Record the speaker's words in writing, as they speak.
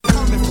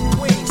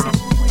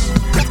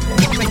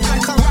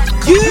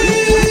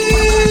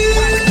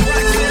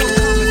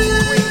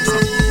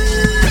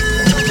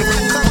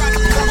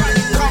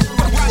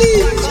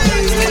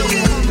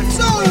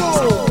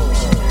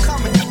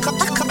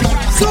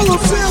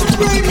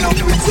Radio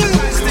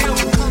presents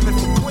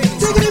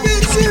Taking It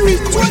Back Series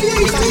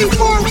 2018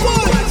 Part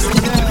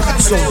 1.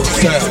 Solo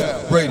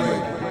Sound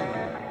Radio.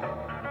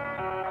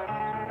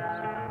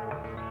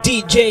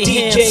 DJ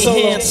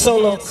hand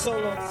solo.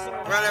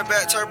 Run that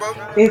back, turbo.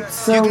 It's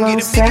Solo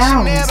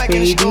Sounds,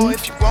 baby.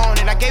 If you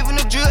want it. I gave them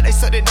the drill, they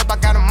sucked it up, I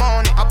got them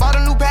on it. I bought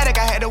a new Paddock,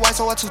 I had the white,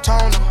 so I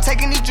two-toned them.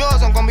 Taking these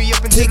drugs, I'm gonna be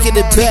up until the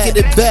morning.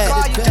 Taking it back.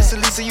 Car, you just a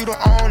Lisa, you don't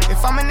own it.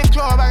 If I'm in the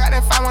club, I got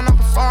that 5 when I'm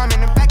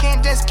performing. The back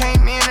end just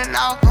came in and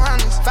all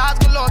hundreds. Vibes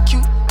galore,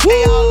 cute,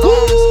 they all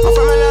loners. I'm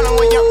from Atlanta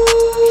when young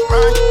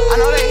run. I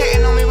know they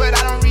hating on me, but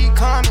I don't read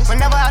comments.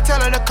 Whenever I tell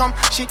her to come,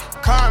 she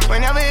come.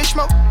 Whenever it's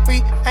smoke,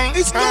 we ain't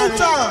It's no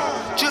time.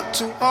 Drip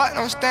too hard,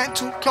 don't stand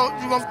too close.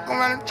 You gon' fuck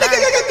around and drive.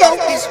 Go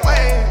this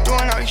way,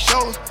 doing all these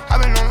shows. I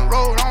been on the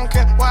road, I don't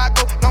care where I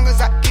go, long as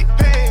I get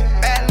paid.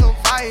 Bad little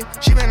vibe,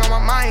 she been on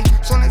my mind.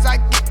 Soon as I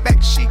get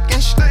back, she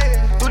can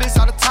slay. Do this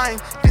all the time,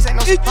 this ain't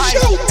no surprise.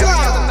 It's showtime.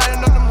 Every other night,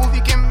 another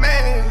movie get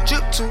made.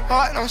 Drip too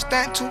hard, don't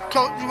stand too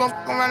close. You gon'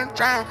 fuck around and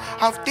drown.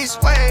 Off this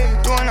way,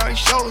 doing all these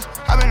shows.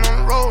 I been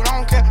on the road, I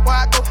don't care where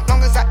I go,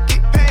 long as I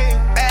get paid.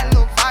 Bad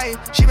little vibe,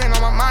 she been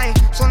on my mind.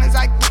 Soon as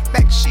I get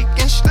back, she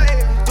can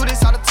slay. Do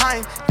this all the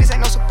time, this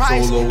ain't no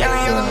surprise. Every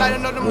other night,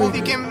 another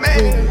movie get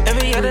made.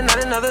 Every other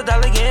night, another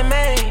dollar getting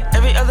made.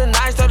 Every other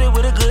night started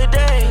with a good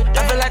day.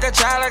 I feel like a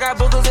child, I got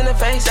boogers in the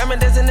face. I've been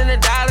dancing in the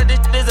dollar, this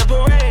is a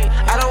parade.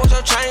 I don't want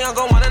your train, I'm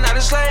gon' want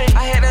another slave.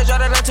 I had that draw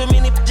that like too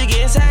many you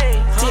getting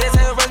saved.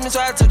 TSA arrest me, so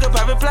I took a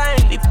private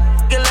plane. These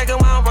get like it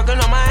while I'm working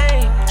on my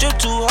aim. Drip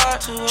too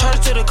hard, charge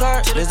to the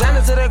car.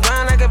 Designer to the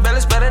ground, I can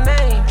barely spell the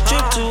name.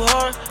 Drip too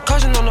hard,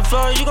 caution on the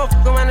floor. You gon'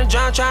 fuck around and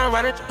drown, try and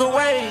ride it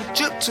away.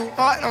 Drip too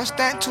hard, don't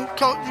stand too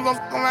close. You gon'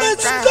 fuck around and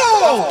Let's drown.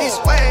 go. This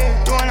way,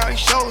 doing all these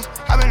shows.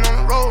 I been on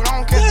the road, I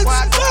don't care Let's where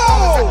I go. go.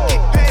 Long as I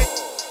get paid.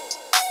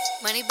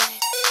 Money back.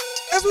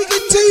 As we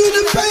continue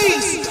the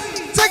pace,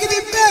 Taking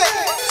It Back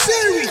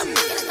Series 2018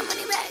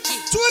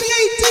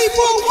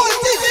 Part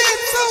 1. DJ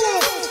and Solo.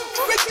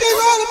 Rick Day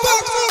all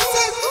about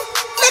success.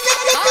 Let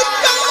it go.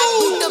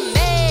 Put the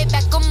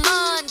Maybach on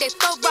Monday,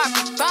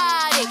 Ferrari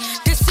Friday.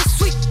 This is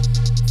sweet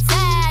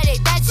Saturday,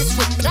 that's just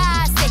what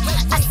I say.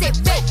 I say,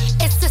 babe,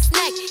 it's a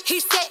snack.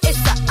 He said it's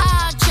an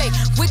entree.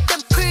 With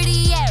them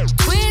pretty ass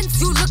twins,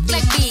 you look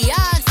like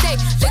Beyonce.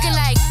 Looking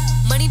like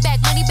money back,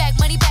 money back,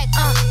 money back,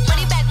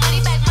 money back,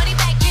 money back, money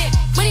back, yeah.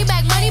 Money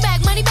back, money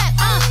back, money back,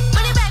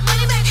 money back,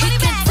 money back. He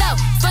can tell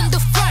from the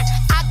front,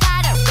 I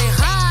got her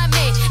behind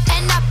me,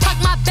 and I park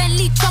my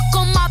Bentley truck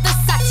on my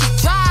Versace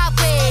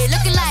driveway.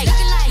 Looking like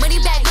money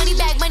back, money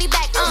back, money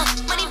back,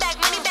 money back,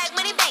 money back,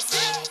 money back,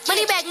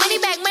 money back, money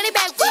back, money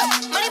back, woo,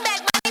 money back,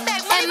 money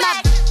back, money back. And my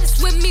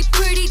bitches with me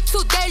pretty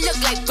too, they look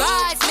like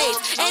bridesmaids,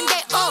 and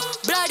they all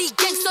bloody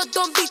gang, so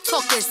don't be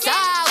talking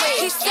sideways.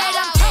 He said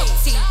I'm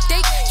healthy,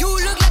 think you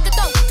look like a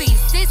dope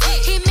thesis.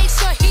 He makes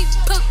sure he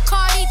put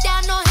Cardi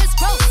down on his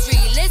grocery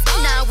list.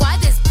 Now why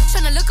this bitch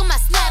tryna look at my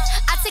snap?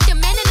 I take your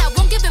man and I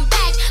won't give him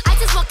back. I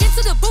just walk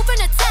into the booth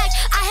and attack.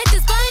 I hit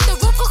this guy and the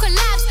roof will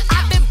collapse.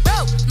 I've been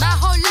broke my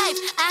whole life.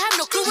 I have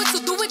no clue what to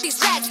do with these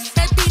racks.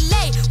 Baby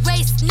lay,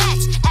 waist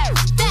snatch,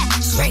 fat,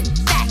 straight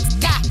back.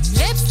 Got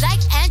lips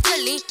like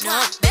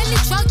Angelina, belly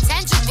truck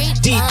tangerine.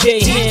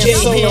 DJ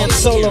hand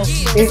solo.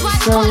 It's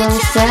Solo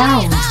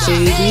Sounds,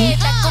 baby.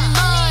 Back on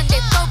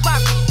Monday,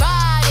 Ferrari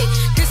Friday.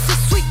 This is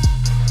sweet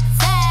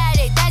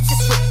Saturday, that's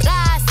just what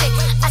I say.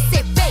 I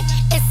say, babe,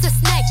 it's a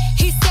snack.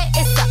 He said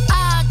it's an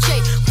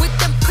entree. With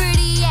them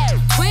pretty ass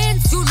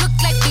twins, you look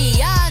like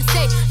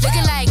Beyonce.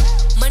 Looking like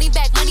money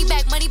back, money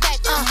back, money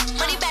back,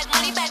 money back,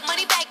 money back,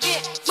 money back,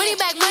 yeah. Money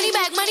back, money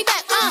back, money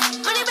back,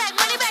 money back,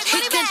 money back. He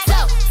can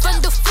tell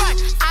from the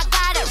front, I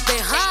got her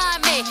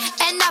behind me,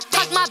 and I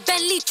park my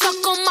Bentley truck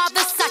on my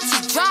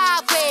Versace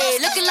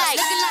driveway. Looking like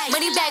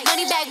money back,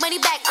 money back, money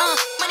back,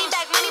 money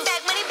back, money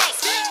back, money back,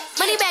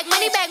 money back,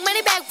 money back,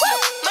 money back, woo,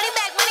 money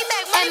back, money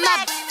back, money back. And my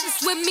bitches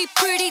with me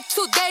pretty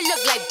too, they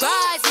look like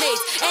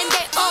bridesmaids, and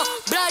they all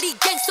bloody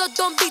gang, so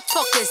don't be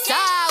talking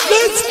sideways.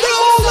 Let's go,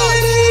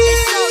 ladies.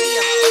 It's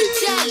sodium, it's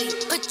jelly,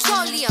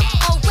 petroleum,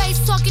 always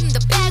talking in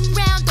the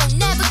background, don't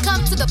never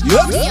come to the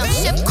podium.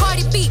 Chef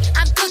Cardi B,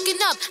 I'm cooking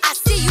up, I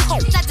see you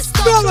at the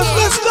store. Fellas,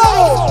 let's go.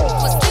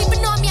 Was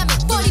sleeping on me, I'm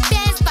in 40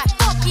 bands by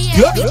 4 p.m.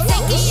 Yep. Be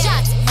taking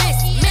shots,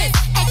 miss,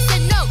 X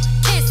and O,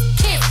 kiss,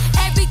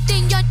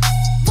 everything you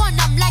want,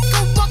 I'm like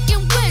a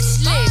walking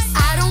wish list.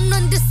 I don't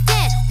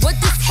understand what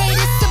this hate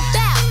is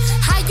about.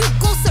 How you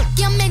gon' suck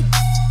your man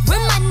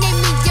with my name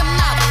in your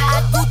mouth?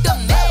 I do the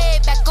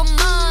Maybach on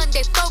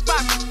Monday,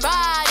 Ferrari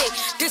Friday.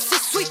 This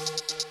is sweet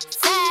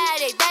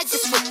Saturday, that's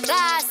just what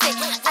I say.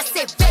 I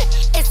say, babe,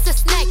 it's a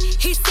snack.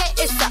 He said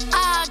it's an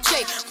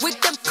entree. With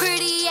them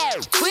pretty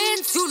ass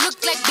twins, you look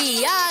like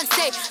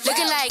Beyonce.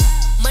 Looking like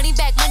money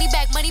back, money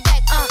back, money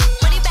back,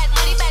 money back,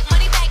 money back,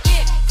 money back,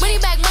 yeah. Money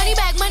back, money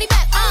back, money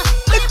back, money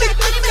back,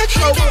 money back. He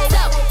can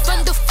tell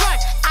from the front,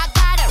 I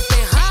got her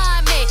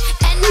behind me,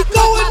 and I put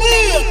my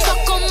Bentley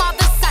truck on my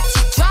Versace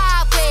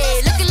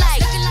driveway. Looking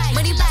like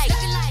money back,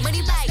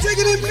 money back.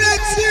 Taking It Back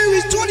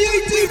Series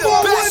 2018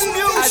 Part 1.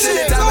 I did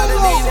the time I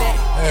didn't need it.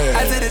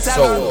 I did the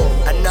time I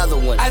Another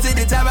one. I took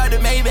the top out the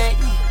Maybach.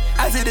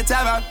 I took the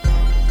top out.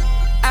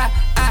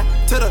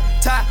 To the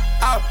top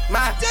out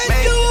my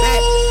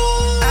Maybach.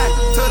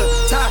 To the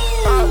top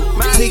out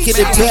my Taking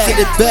it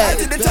back.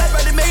 I took the top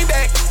out the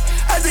Maybach.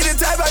 I took the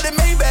top out the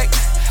Maybach.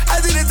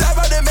 I took the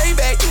top out the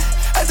Maybach.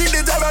 I took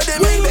the top out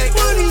the Maybach.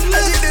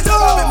 I took the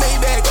top out the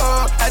Maybach.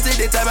 Oh, I took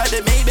the top out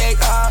the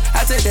Maybach.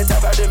 I took the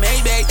top out the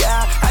Maybach.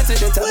 I took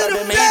the top out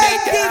the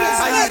Maybach.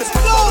 I hear the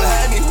popo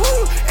behind me.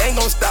 Woo,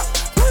 ain't gon' stop.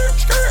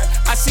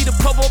 I see the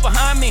popo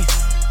behind me.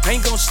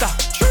 Ain't gon' stop.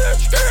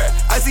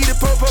 I see the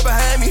popo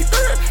behind me.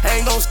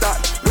 Ain't gon' stop.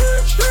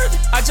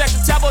 I jack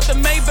the top off the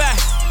Maybach.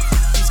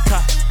 These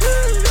cops.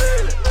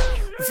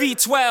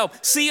 V12,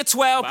 see a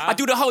 12. Wow. I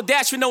do the whole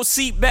dash with no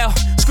seatbelt.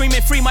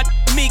 Screaming free my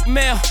Meek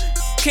Mill.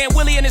 Can't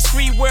Willie in this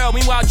free world.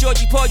 Meanwhile,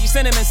 Georgie Porgy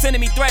sending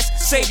me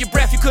threats. Save your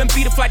breath, you couldn't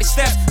beat a flight of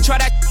steps. Try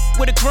that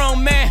with a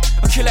grown man.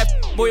 I'll kill that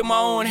boy with my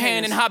own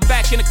hand and hop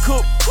back in the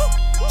coupe.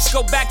 Just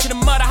go back to the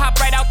mud, I hop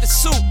right out the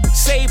soup.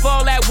 Save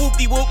all that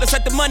whoop-de-whoop, let's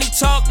let the money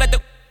talk, let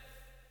the...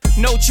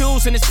 No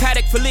jewels in this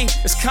Patek Philippe.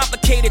 It's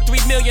complicated, 3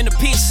 million a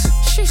piece.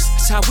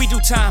 That's how we do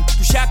time.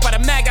 You shocked by the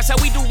mag, that's how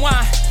we do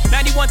wine.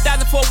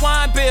 91,000 for a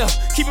wine bill.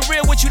 Keep it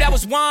real with you, that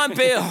was wine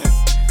bill.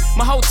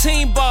 My whole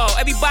team ball,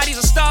 everybody's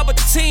a star but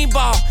the team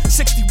ball.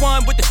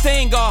 61 with the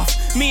thing off.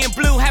 Me and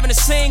Blue having a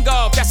sing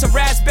off. That's a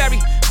raspberry,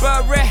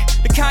 beret.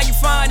 The kind you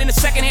find in a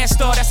secondhand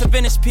store. That's a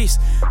vintage piece.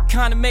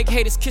 Kinda make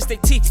haters kiss their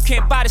teeth. You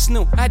can't buy this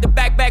new. I had to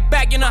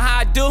back, you know how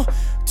I do.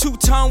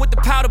 Two-tone with the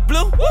powder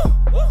blue. Woo,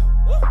 woo,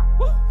 woo,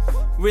 woo.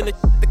 Really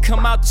to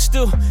come out the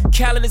stew.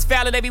 Khaled is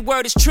valid, every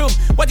word is true.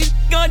 What you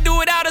gonna do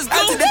without us, dude?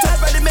 I took the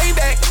top out the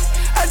Maybach.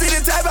 I took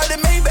the top out the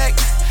Maybach.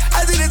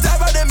 I took the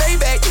top out the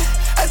Maybach.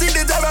 I took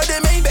the top out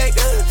the Maybach.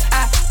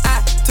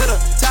 To the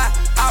top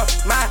out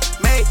my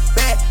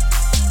Maybach.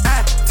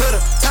 To the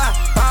top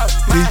out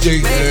my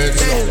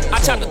Maybach. I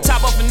chopped the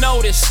top off a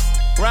notice.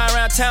 Ride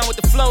around town with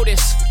the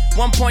floaters.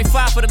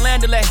 1.5 for the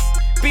land delay.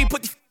 B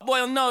put the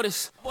boy on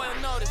notice.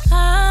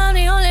 I'm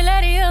the only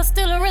lady who's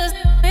still a realest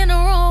in the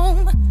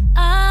room.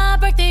 I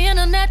break the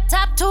internet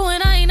top 2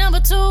 and I ain't number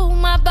 2.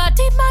 My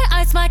body, my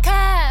ice, my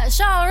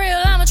cash. All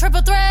real, I'm a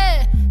triple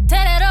threat.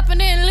 Tear that up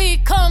and then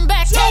leave, come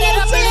back. Tear that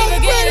up and leave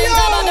again.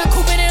 Top of the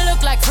coupe and it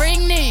look like Freak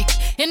Nick.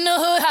 In the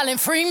hood hollering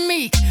Free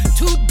Meek.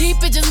 Too deep,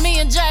 it's just me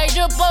and Jay.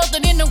 Just both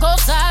and in them cold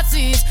side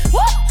seats.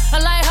 Woo, I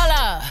like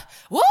holla.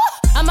 Woo,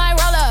 I might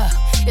roll up.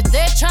 If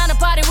they're trying to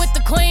party with the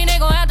queen, they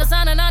gon' have to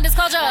sign a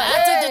non-disclosure. I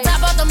took the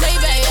top off the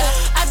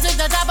Maybach. I took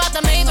the top off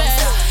the Maybach.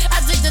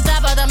 I took the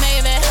top off the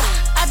Maybach.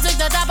 I took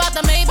the top off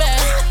the Maybach.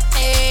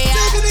 Hey,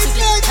 I took the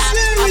top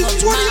off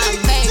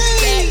my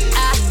Maybach.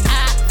 I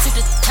took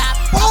the top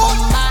off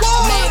my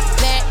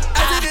Maybach.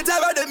 I took the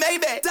top off the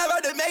Maybach. Top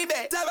off the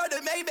Maybach. Top off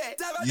the Maybach.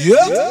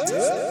 Yep.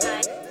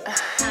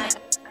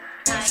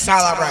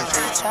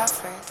 Celebration.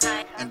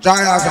 Enjoy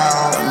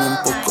yourself. I'm un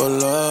poco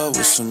love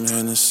with some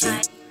Hennessy.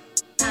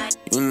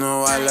 You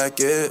know I like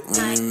it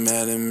when you're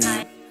mad at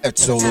me.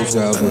 It's Solo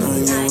Sounds. I know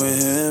you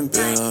with him,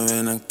 pero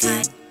ven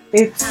aquí.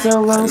 It's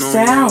Solo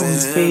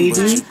Sounds, baby.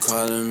 But you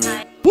calling me.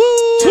 Woo!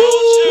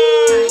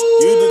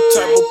 You the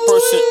type of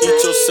person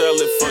eat your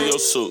salad from your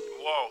soup.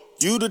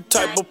 You the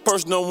type of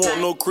person don't want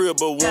no crib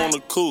but want a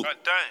coupe.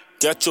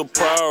 Got your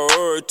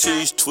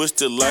priorities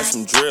twisted like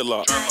some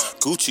dreadlock.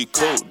 Gucci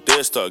coat,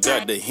 Dead Star,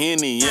 got the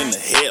Henny in the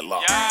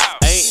headlock.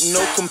 Ain't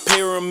no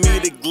comparing me,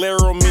 the glare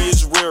on me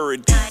is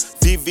rarity.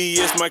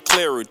 VVS my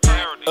clarity,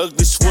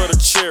 ugly sweater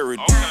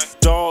charity.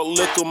 Dog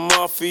liquor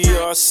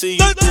mafia, I see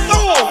you through my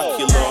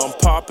ocular. I'm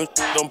poppin',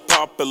 I'm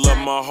popular,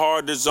 my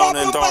heart is on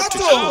Antarctica.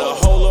 Now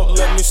hold up,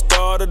 let me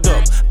start it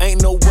up.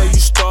 Ain't no way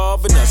you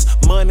starving us.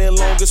 Money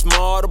long as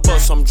more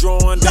bus. I'm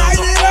drawing down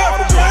the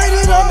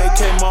autograph.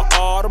 They came my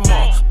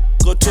Audemars.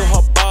 Go to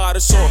her body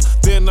store,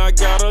 then I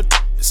got her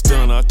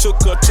stunned. I took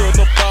her to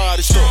the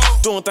body store,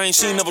 doing things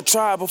she never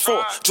tried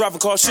before. Driving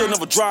cars she'll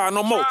never drive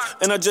no more.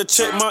 And I just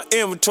checked my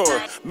inventory.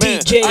 Man,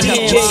 DJ I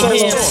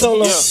got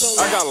Solo.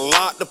 Yeah, I got a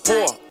lot to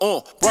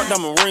pour. Brought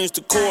diamond rings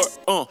to court.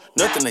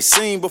 Nothing they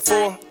seen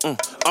before.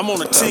 I'm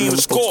on a team to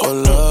score.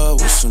 I'm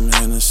love with some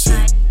Hennessy.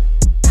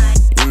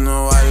 You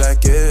know I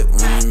like it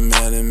when you're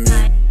mad at me.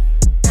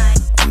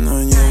 I know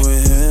you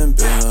with him,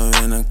 pero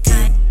ven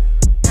aquí.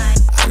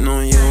 I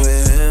know you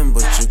with him,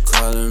 but you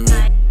calling me.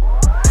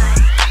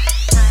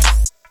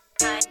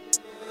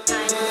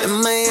 In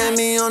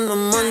Miami on a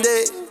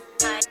Monday.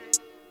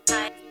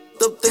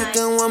 Stop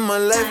thinking where my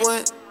life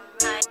went.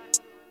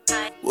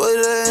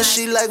 With her and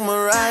she like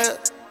Mariah.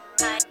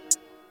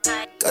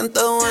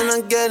 Canta when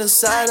I get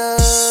inside her.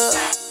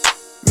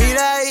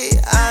 Mira ahí,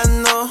 I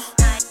know.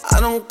 I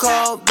don't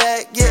call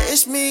back, yeah,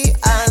 it's me,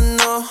 I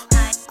know.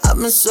 I've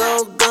been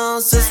so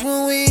gone since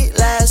when we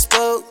last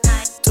spoke.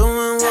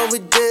 Doing what we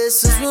did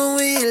since when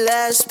we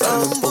last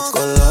spoke. Dame un poco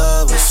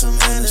love with some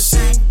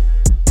Hennessy.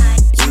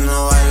 You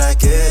know I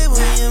like it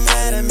when you're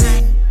mad at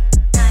me.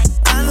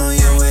 I know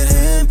you're with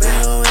him,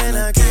 pero ven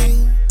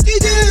aquí.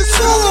 DJ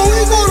Solo,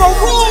 we gonna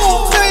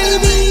roll,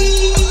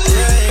 baby.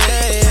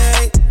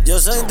 Yo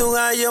soy tu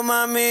gallo,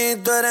 mami,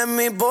 tú eres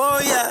mi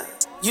polla.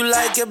 You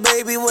like it,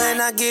 baby, when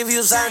I give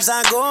you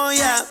salsa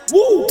Goya.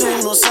 Tú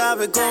no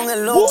sabes con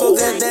el loco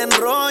que te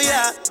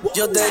enrolla.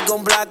 Yo te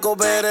complaco,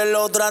 pero el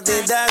otro a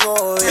ti te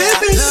agoya.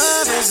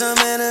 Love is a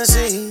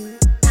menacing.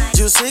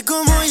 Yo sé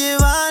cómo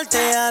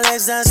llevarte al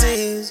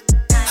éxtasis.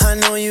 I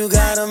know you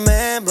got a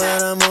man,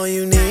 but I'm all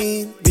you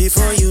need.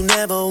 Before you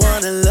never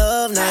wanted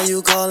love, now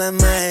you call it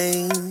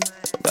main.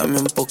 Dame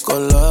un poco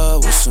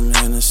love with some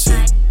Hennessy.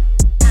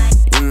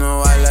 You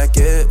know I like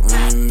it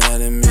when you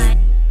mad at me.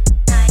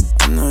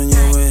 I know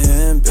you with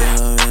him,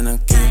 pero ven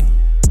aquí.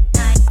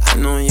 I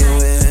know you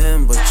with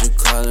him, but you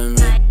calling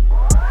me.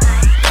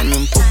 Dame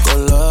un poco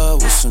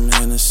love with some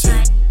Hennessy.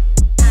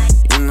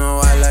 You know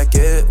I like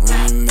it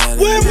when you mad at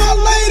me. Where my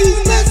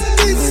ladies, let's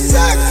be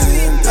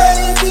sexy,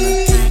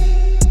 baby.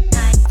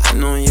 I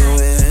know you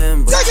with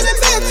him, but Taking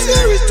it back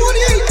series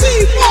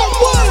 2018, part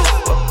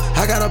 1.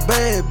 I got a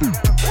bad bitch.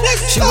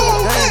 Let's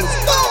go,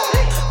 let's go.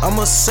 I'm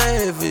a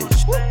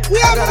savage. We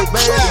I have got a a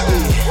bad trap.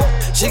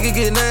 bitch. She can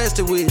get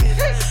nasty with it.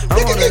 I'm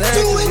They can on get an to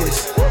it.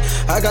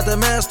 activist. I got the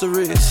master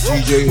wrist.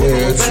 DJ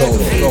Head Solo.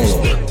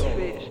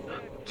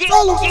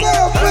 Solo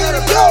style,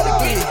 baby, yo.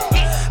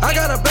 I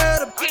got a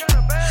bad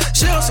bitch.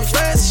 She on some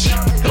fancy shit.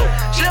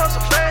 She on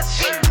some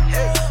fancy shit.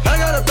 I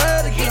got a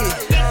bad again.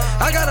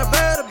 I got a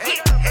bad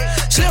bitch.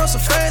 She on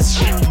some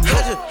fancy shit. I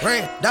just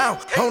ran down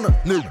on a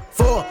new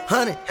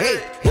 400. Hey,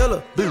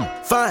 yellow blue,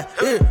 fine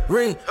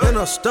earring in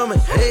her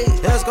stomach. Hey,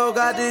 let's go,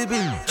 got this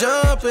beat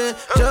jumping,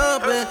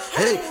 jumping.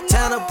 Hey,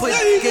 time to put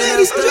it in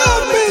her stomach.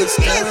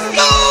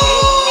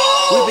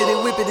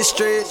 Whippity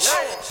stretch.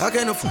 I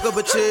can't fuck up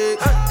a chick.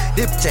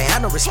 Dip chain, I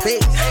no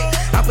respect.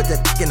 I put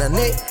that dick in her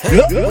neck.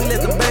 Hey, we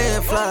let the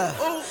band fly.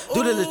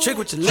 Do the little trick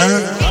with your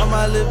leg. All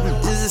my little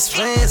bitches is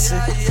fancy.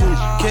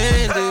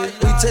 Candy.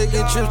 We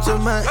taking trips to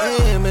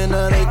Miami,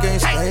 now they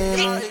can't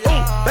stand it.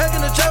 Back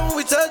in the trap when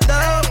we touch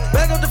down.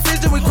 Back up the fish,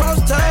 then we cross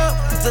town.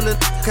 Till it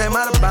came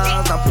out of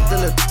bounds. I put the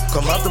little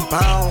come out them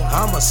pound.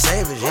 I'm a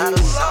savage, yeah.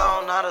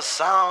 Not a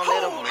song,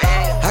 little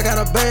man. I got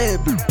a bad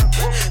bitch.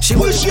 She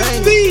Push your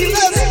feet,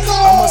 let's go.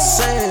 I'm a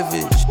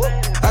savage.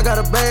 I got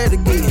a bad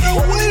again.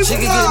 She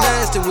can get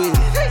nasty with it.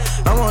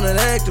 I'm on an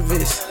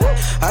activist.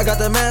 I got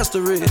the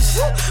master wrist.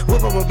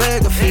 Whip up a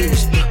bag of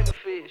fish.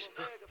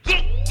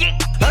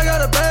 I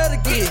got a bad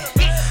again.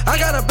 I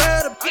got a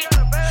bad.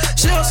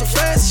 She on some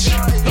fancy shit.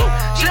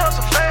 She on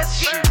some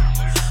fancy shit.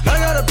 I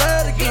got a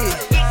bad again.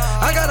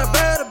 I got a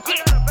bad.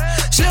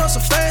 She on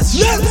some fancy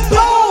shit. Let's go.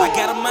 I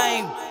got a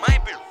main.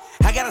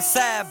 I got a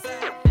side.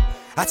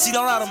 I cheat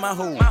on all of my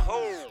hoes.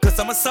 Cause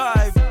I'm a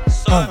side.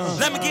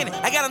 Let me get it.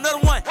 I got another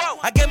one.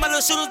 I gave my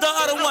little shooters the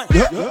other one.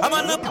 All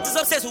my little bitches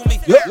obsessed with me.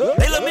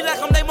 They love me like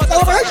I'm they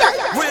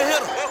motherfucker. Real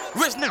hitter.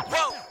 Rich nigga.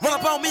 Run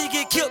up on me and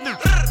get killed nigga.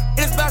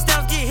 It's bounce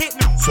down, get hit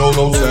nigga.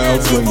 Solo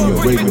Sounds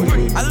Radio.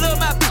 I love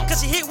my bitch cause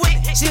she hit with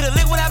me. She the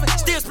lick without me,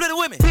 still split it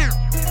with me.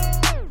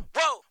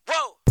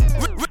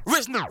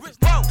 Rich nigga.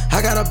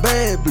 I got a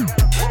bad bitch.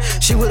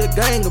 She with a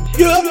gang of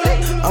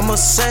I'm a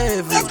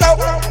savage. I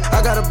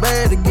got a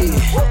bad again.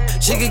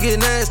 She can get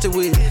nasty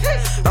with it.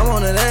 I'm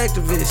on an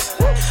activist.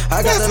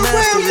 I got the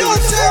master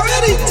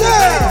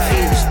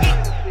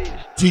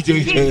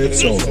DJ Head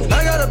Solo.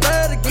 I got a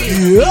bad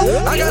again.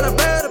 I got a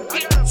bad.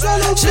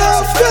 Solo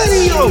style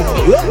video.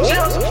 She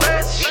on some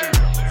fancy shit.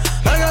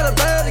 I got a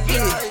bad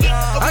again.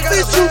 I got a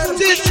bad.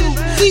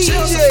 DJ.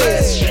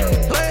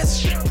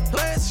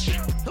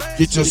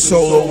 Get your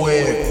solo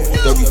in.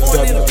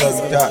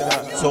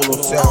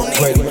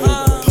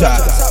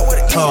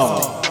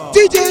 www.solosoundsradio.com.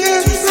 DJ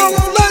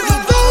Solo, let's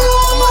go.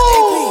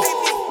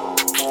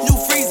 New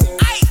freezer.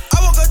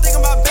 I woke up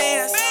thinking about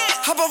bands.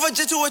 Hop over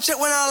jet to a check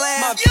when I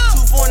land. My 2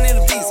 foreign in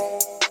the visa.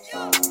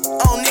 I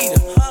don't need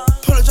her.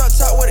 Pull a drop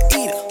top with an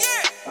eater.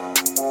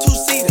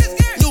 2-seater.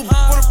 New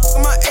wanna f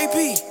my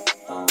AP.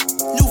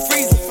 New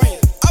freezer.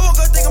 I woke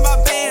up thinking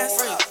about bands.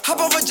 Hop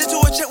over jet to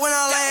a check when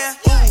I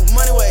land. Ooh,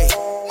 money way.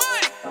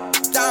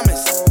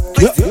 Diamonds.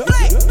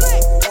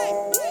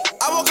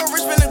 I woke up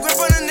rich, spin a grip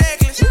on the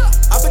necklace.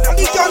 I put the I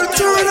need y'all to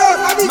turn it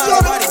up. I need y'all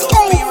to go for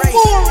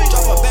it.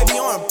 Drop a baby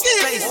on her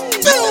face.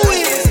 Do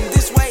it.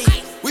 This way,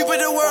 we put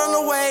the world on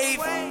the wave.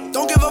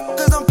 Don't give up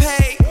cause I'm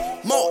paid.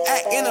 Mo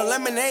act in a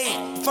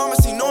lemonade.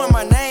 Pharmacy knowing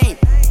my name.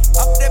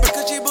 Up there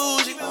because she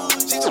bougie.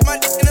 She took my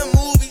dick in a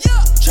movie.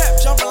 Trap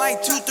jumping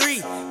like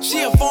 2-3.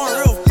 She a foreign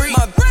real free.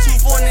 My 2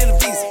 foreign in the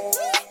visa.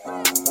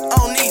 I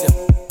don't need her.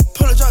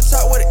 Pull a drop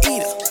top with an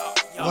eater.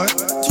 What?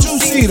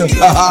 2-seater.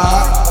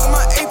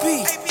 My AP.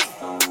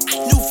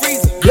 New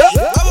freezer.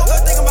 I woke up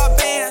thinking about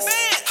bands.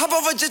 Hop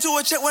over jet to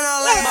a check when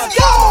I land. My 2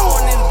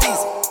 foreign in the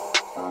visa.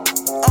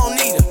 I don't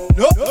need her.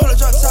 Pull a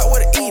drop top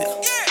with an eater.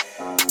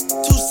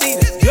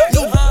 2-seater.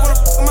 New wanna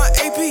f my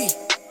AP.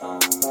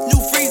 New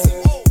freezer.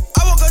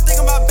 I woke up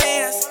thinking about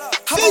bands.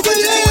 Hop over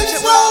jet to a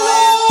check when I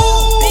land.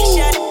 Big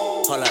shot.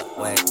 Hold up,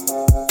 wait.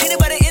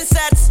 Anybody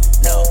insides?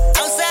 No.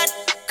 Outside,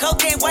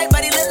 cocaine white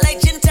body look like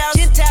Gentiles.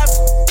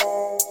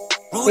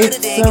 It's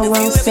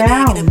solo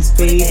sounds,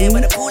 baby.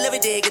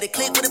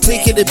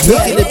 Taking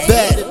it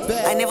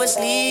back. I never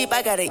sleep,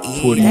 I gotta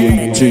eat.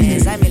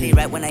 2018. I really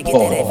rap when I get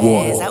that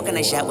advance. How can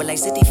I shout with like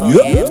 64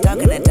 amps?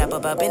 Talking on top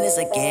about business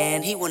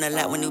again. He want a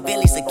lot with new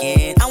Bentleys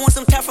again. I want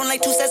some top from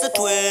like two sets of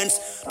twins.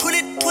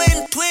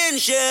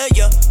 Twins, yeah.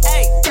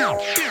 Hey,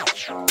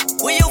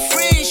 where your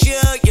friends,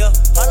 yeah.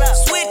 Hold up,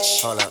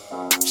 switch. Hold up.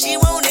 She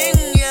won't in,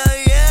 yeah.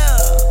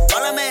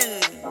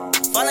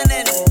 Falling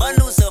in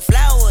bundles of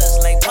flowers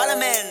like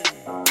Parliament.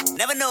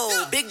 Never know,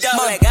 big dog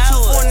like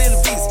ours. Born in the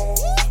visa.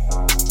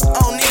 I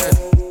don't need it.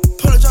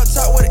 Pull a drop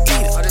top with an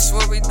eater. Oh, this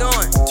what we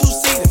doing.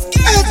 2-seater.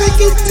 As I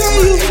can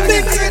tell you,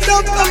 mixing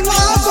up the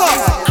lava,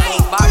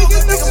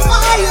 bringing the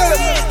fire,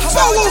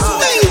 solo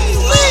stage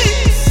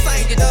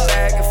lit. Get the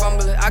bag and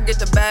fumble it. I get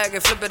the bag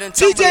and flip it and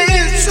tumble DJ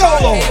it. in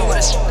solo.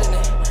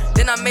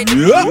 Then I made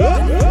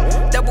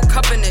the double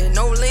cup in it,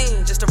 no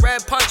lean, just a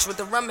red punch with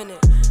the rum in it.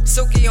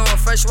 Silky on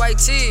fresh white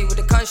tee with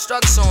the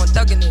constructs on,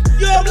 thugging it.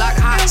 The block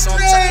hot, so I'm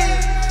tucking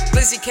it.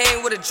 Glizzy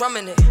came with a drum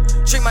in it.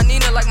 Treat my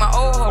Nina like my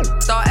old hoe.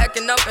 Start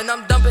acting up and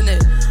I'm dumping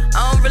it.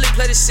 I don't really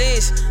play the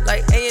scenes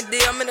like A&D,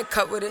 I'm in the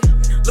cut with it.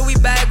 Louis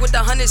bag with the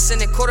hundreds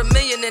in it,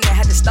 $250,000 in it,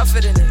 had to stuff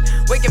it in it.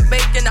 Wake and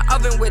bake in the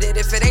oven with it.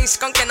 If it ain't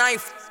skunking, I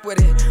ain't with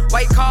it.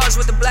 White cars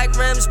with the black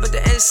rims, but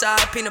the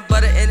inside peanut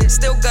butter in it.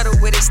 Still gutter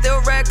with it,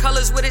 still red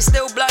colors with it,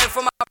 still blood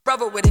for my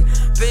brother with it.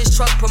 Benz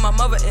truck, put my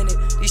mother in it.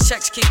 These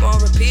checks keep on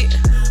repeating.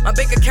 My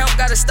bank account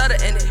got a stutter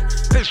in it.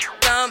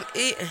 I'm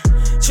eating.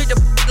 Treat the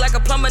like a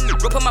plumber,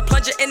 put my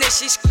plunger in it,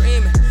 she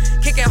screaming.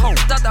 Kicking hoes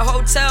out the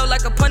hotel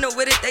like a punter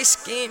with it, they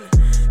scheming.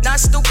 Not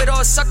stupid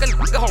or sucking,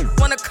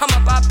 wanna come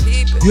up, I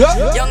peep it.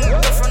 Young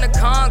nigga from the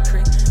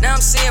concrete, now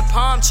I'm seeing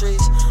palm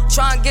trees.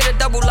 Try and get a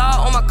double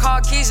law on my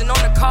car keys and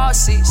on the car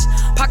seats.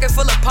 Pocket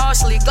full of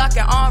parsley, Glock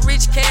and arm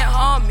reach, can't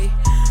harm me.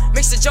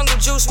 Mix the jungle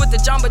juice with the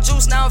Jamba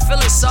juice, now I'm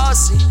feeling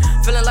saucy.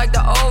 Feeling like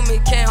the old me,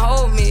 can't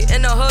hold me.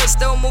 In the hood,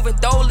 still moving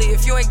dolly.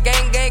 If you ain't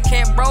gang,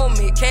 can't bro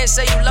me. Can't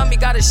say you love me,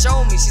 gotta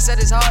show me. She said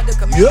it's hard to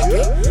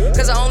communicate,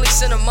 cause I only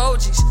send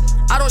emojis.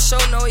 I don't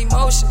show no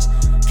emotions,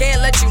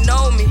 can't let you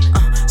know me.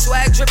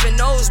 Swag dripping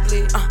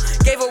nosebleed,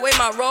 gave away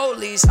my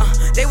rollies.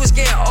 They was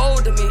getting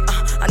old to me,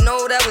 I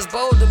know that was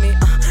bold to me.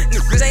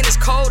 Niggas ain't as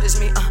cold as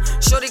me,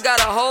 shorty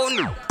got a whole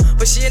new.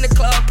 But she in the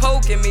club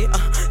poking me,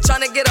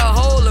 trying to get a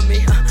hold of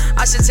me.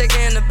 I should take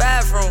her in the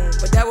bathroom,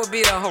 but that would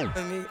be the hoe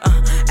of me.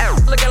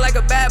 Looking like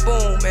a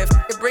baboon, man,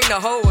 bring the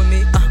hoe with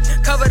me.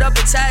 Covered up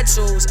in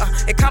tattoos,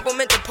 and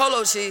compliment the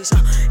polo cheese.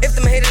 If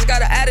them haters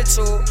got an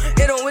attitude,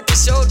 hit them with the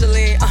shoulder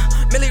lean.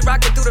 Millie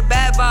rocking through the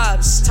bad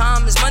vibes.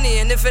 Time is money,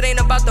 and if it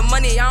ain't about the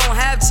money, I don't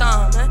have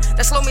time, man.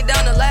 That slowed me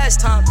down the last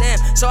time, damn.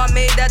 So I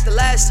made that the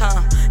last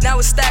time. Now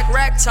it's stack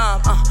rack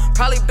time.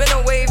 Probably been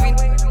a wavy,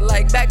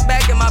 like back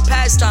in my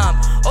pastime.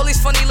 All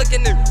these funny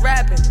looking niggas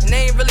rapping, and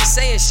they ain't really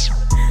saying shit.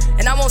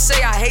 And I won't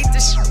say I hate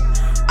this shit,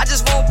 I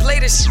just won't play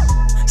this shit.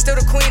 Still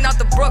the queen out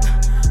the brook,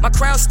 my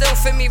crown still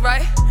fit me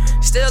right.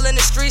 Still in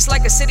the streets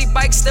like a city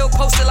bike, still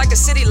posted like a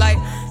city light.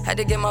 Had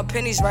to get my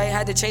pennies right,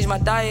 had to change my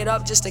diet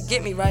up just to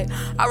get me right.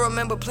 I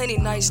remember plenty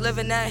nights,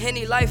 living that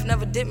Henny life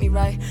never did me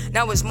right.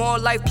 Now it's more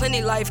life,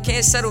 plenty life,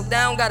 can't settle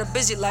down, got a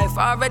busy life.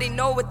 I already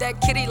know what that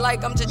kitty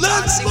like, I'm just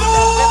trying to see what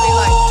that Billy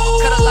like.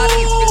 Cut a lot of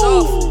niggas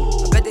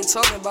off, I bet they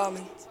talking about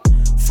me.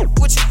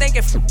 What you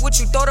thinking, what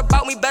you thought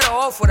about me, better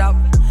off without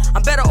me.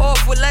 I'm better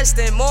off with less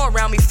than more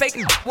around me. Fake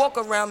walk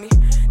around me.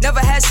 Never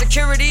had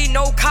security,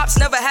 no cops,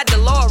 never had the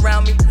law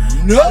around me.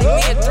 Only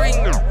me and 3.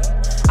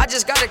 I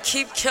just gotta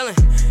keep killing,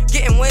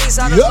 getting wins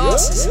out of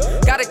losses.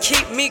 Gotta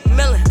keep Meek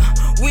Millin'.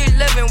 We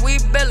living, we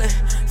billin'.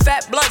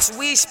 Fat blunts,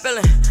 we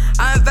spillin'.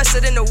 I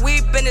invested in the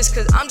weed business,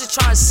 cause I'm just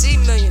trying to see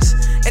millions.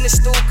 In the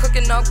stool,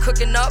 cooking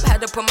up,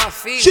 had to put my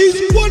feet.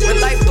 She's one of when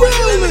the life threw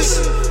me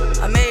limits,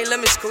 I made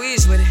lemon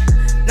squeeze with it.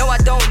 No, I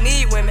don't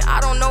need women, I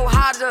don't know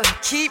how to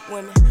keep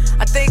women.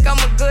 I think I'm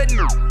a good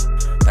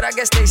but I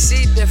guess they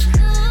see different.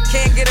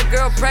 Can't get a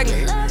girl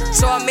pregnant,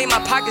 so I made my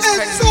pockets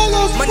pregnant.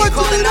 Money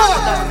calling out my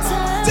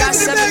love. Got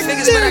 7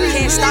 figures, but I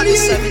can't stop the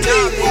 7.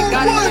 Nah, man,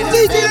 gotta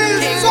get it.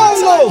 Can't go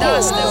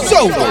Solo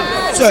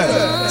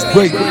sounds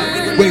radio.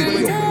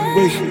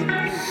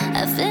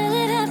 I feel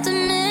it after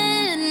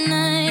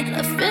midnight,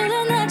 a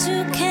feeling that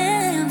you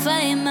can't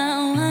fight my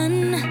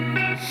one.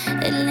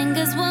 It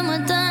lingers when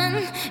we're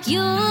done.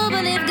 You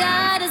believe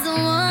God is a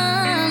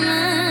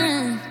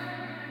woman.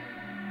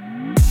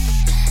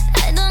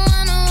 I don't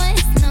wanna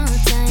waste no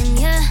time,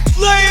 yeah.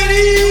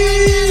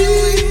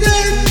 Ladies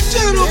and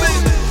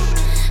gentlemen,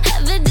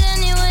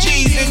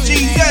 G's and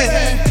G's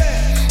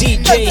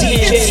DJ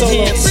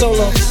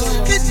solo.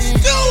 Let's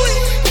do it.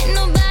 Ain't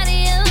nobody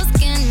else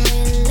can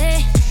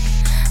relate.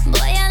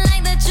 Boy, I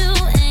like that you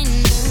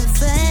ain't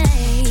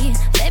afraid.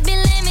 Baby,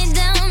 lay me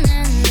down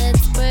and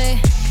let's pray.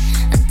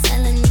 I'm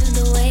telling you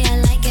the way I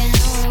like it,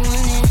 how I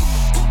want it.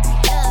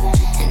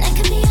 Yeah. And I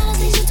could be all the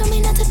things you told me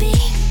not to be.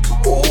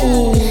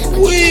 Ooh,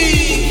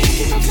 wee.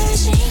 Keep on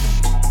flourishing.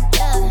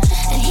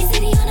 Yeah. And he's the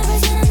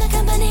universe and I'm the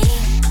company.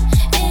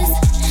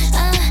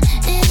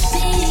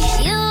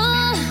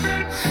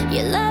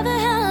 You love it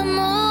how I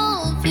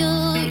move you.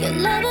 You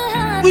love it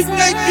We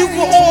thank you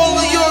for all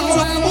of your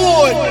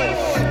support.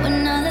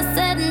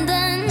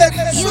 That's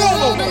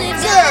Solo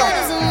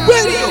Sound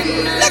Radio.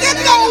 Let it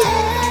go.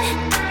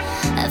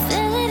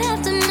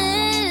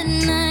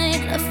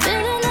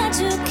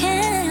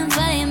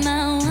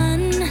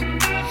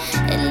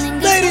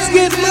 Ladies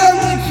get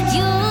married.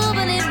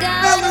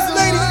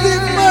 Ladies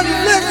get money.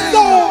 Let's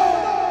go.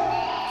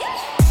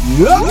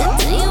 Yeah.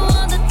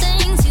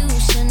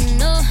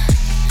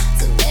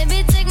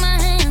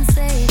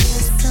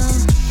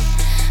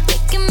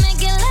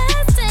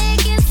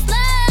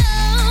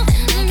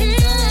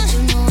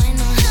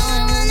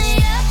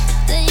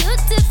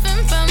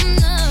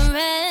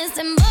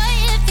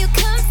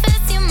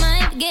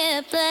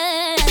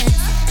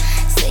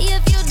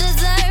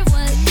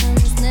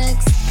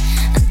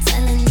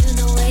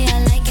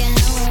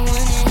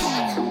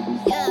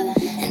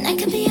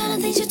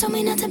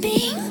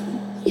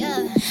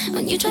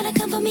 You try to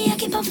come for me, I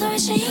keep on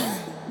flourishing.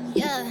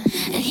 Yeah,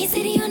 and he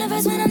see the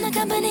universe when I'm the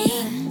company.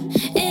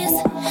 It's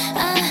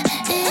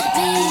it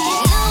be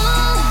you.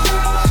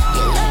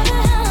 You love it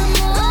how I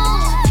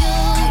move you.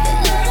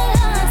 You love it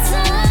how I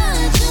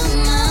touch you,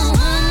 my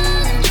one.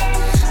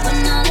 When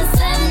all is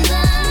said and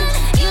done,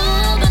 you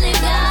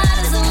believe God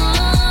is a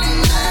woman,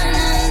 and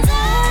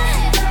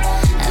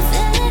I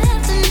feel it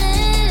after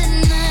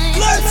midnight.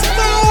 Let's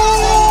go.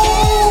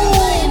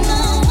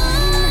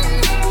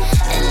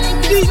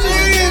 DJ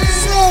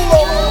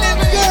Solo,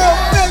 girl,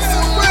 mess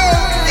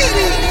around, get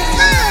it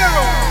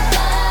down.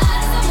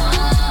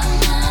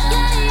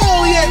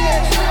 Oh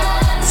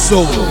yeah.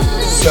 Solo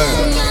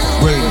Sound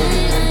Radio.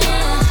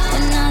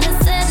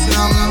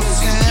 Solo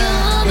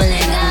Sound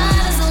Radio.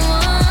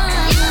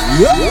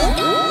 Yeah.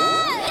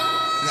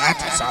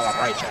 That's a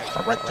celebration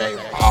for Rick J.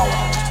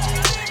 Power.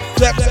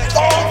 Let's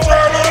go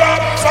turn it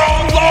up,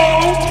 Solo.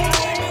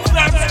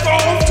 Let's go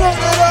turn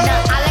it up.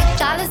 Now I like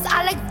dollars, I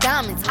like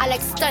diamonds, I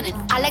like stunning,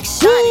 I like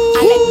shining,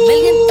 I like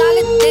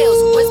 $1,000,000 deals.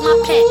 Where's my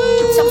pen?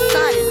 Bitch, I'm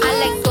signing. I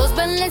like those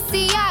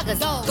Balenciagas,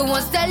 the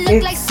ones that look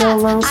It's like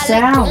Solo socks. I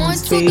like going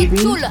Sounds, to the baby.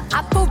 Tula.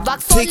 I put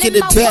rocks all Taking in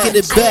it my back, watch. taking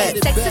it I back.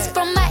 like texts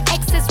from my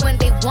exes when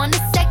they want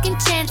a second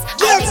chance.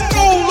 Let's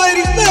go,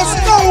 ladies, let's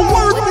go.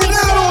 Work it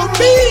out on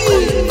me.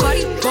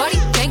 Party, party,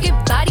 banging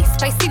body,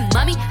 spicy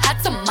mommy, hot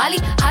tamale,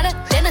 hotter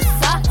than a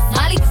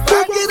Somali.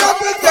 Work it up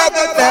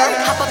together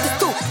now. Hop up the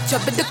stoop,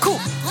 jump in the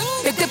coupe.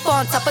 Big dip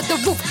on top of the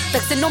roof,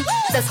 flexing them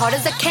as hard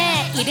as I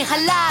can. Eating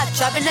halal,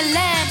 driving a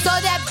lamb. So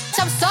that bitch,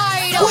 I'm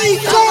sorry though. We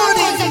Got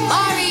Cardi. my like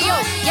Mario.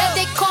 Yeah,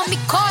 they call me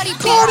Cardi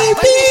B. Cardi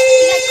Burn B. this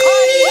shit like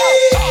cardio.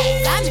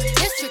 Hey, I'm the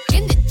district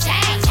in the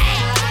chain.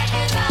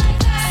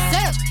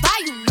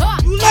 Certified, you know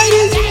I'm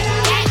Ladies.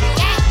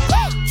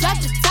 Drop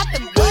the top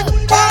and blow the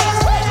back.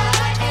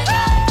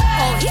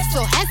 Oh, he's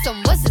so handsome,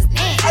 what's his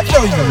name? I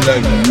know you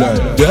like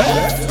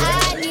that.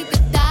 I need the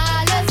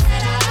dollars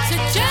to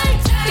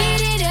just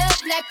beat it up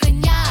like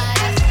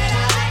piñata.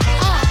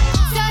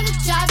 Tell the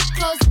jobs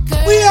close the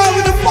curtain. We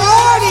having a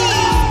party.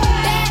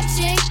 Bad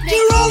chick, make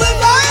You're all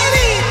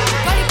invited.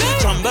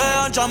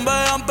 Chambean,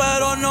 chambean,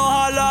 pero no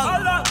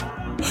jalan.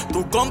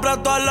 Tú compras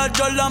todas las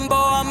Jolambo,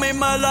 a mí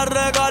me las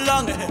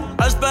regalan.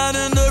 I spend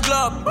in the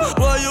club,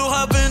 what you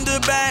have in the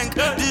bank.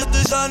 This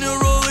is a new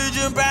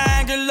religion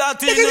bank, el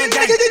latino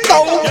gang.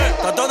 Yeah,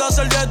 trato de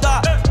hacer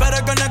dieta, pero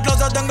es que en el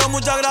closet tengo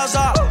mucha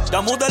grasa. Ya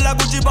mudé la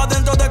Gucci pa'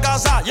 dentro de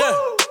casa, yeah.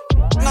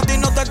 A ti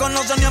no te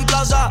conocen ni en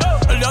plaza.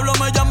 El diablo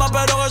me llama,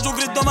 pero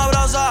Jesucristo me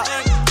abraza.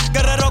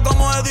 Guerrero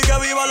como Eddie, que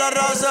viva la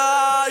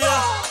raza,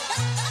 yeah.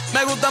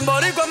 Me gustan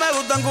boricua, me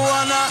gustan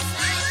cubana.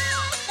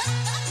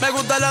 Me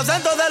gusta el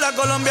acento de la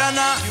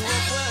colombiana.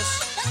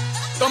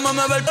 Como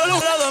me ve el pelo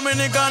la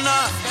dominicana.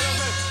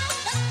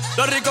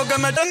 Lo rico que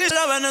me tengo y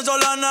la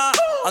venezolana.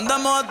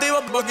 Andamos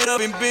activos porque quiero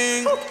pim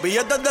pim.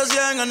 Billetes de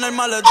 100 en el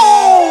maletín.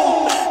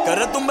 Que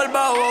retumbe el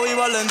bajo y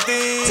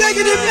Valentín.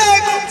 Taking it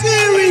back,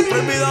 Terry.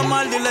 Prohibida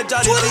mal, dile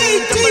charitín.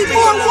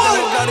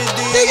 2018-41.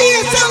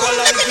 DJ Solo,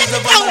 let it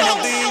go.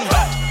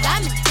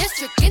 I'm the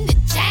district in the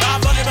chain.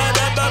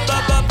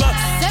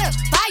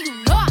 Certified, you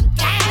know I'm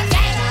gang,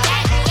 gang,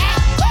 gang,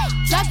 gang.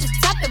 Drop the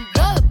top and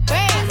blow the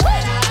brand.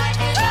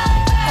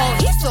 Oh,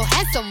 he's so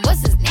handsome,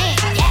 what's his name?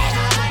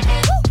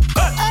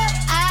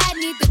 I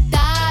need the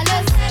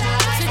dollars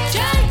to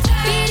just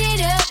beat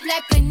it up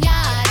like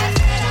piñata.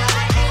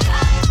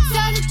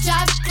 Tell the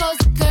jobs close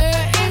the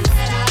curtains.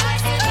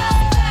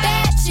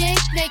 Bad chick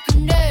make you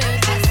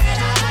nervous.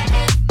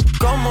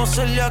 Como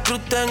Celia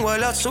Cruz tengo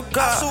el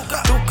azúcar.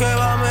 Tú que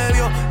va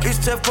medio y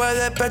se fue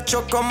de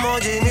pecho como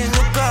Ginny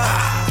Luca.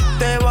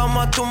 Te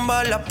vamos a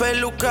tumbar la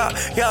peluca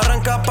y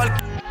arranca pa'l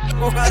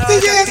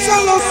DJ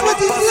Solo,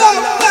 switch it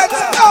up,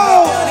 let's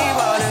go.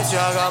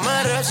 Valenciaga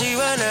me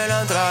reciben en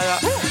la entrada.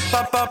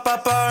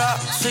 Para,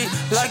 sí,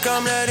 like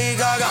I'm Lady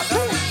Gaga.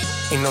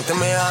 Y no te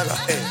me hagas,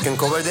 que en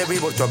cover de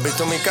Billboard tú has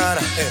visto mi cara.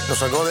 No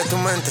salgo de tu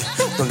mente,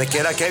 donde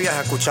quiera que viajes,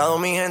 he escuchado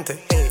mi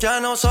gente. Ya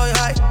no soy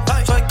high,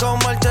 soy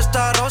como el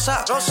testa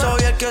rosa.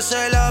 Soy el que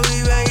se la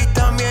vive y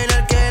también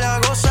el que la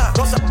goza.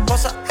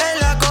 Cosa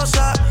es la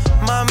cosa,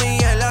 mami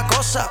es la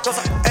cosa.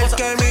 El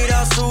que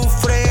mira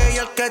sufre y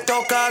el que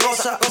toca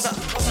goza.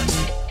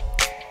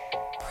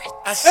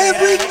 And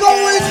we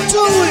going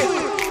to it.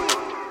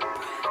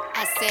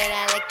 I said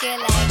I like it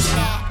like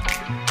that.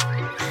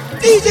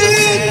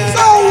 DJ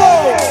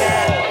Solo.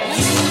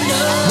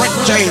 Rick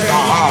J. the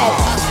Hall.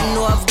 Up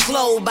north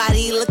glow,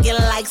 body looking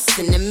like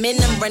cinnamon.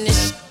 I'm running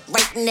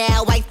right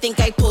now. I think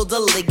I pulled a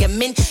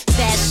ligament.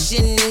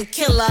 Fashion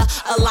killer,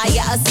 a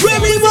liar, a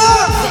Remy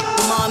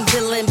mom,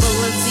 villain,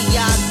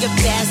 Balenciaga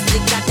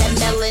bastard. Got that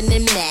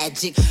melanin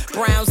magic.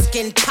 Brown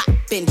skin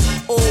poppin'.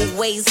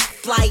 Always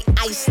fly.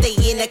 I stay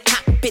in the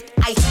cockpit.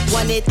 I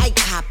want it, I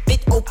cop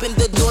it. Open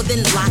the door,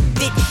 then lock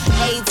it.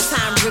 Every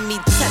time Remy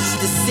touch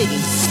the city.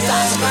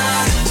 Stop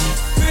my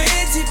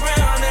pretty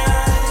brown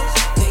eyes.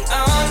 They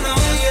all know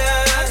you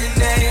and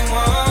they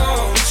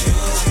want you.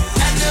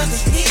 I know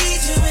they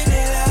need you in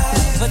their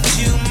life, but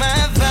you my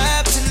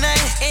vibe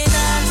tonight, and I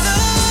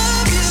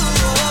love you.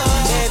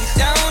 Baby,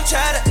 don't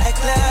try to act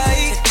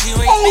like you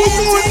ain't Oh, we're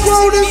going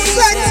grown and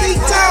sexy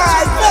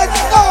time. Let's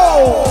go.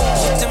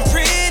 with them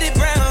pretty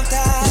brown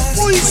thighs.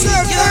 Boy, you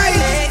sound Your nice.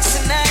 legs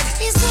tonight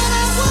is what I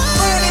want.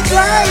 Burning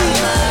right.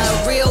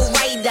 real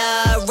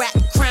writer, rap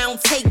crown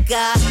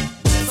taker.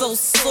 So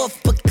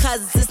soft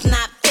because it's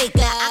not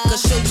faker. I could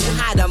show you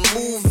how to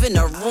move in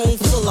a room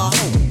full of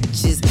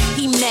hoes.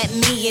 He met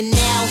me and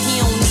now he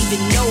don't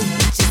even know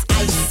bitches.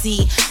 I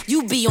see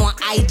you be on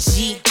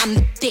IG. I'm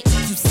thick,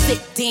 you sick,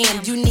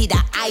 damn, you need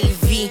an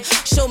IV.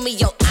 Show me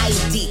your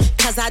ID,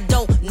 cause I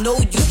don't know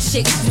you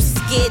chicks. You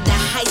scared the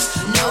heights,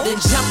 no, then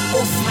jump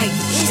off my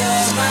dick.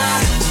 You're my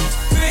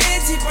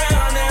pretty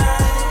brown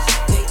eyes.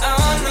 They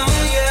all know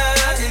you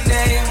and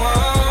they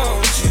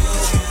want you.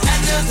 I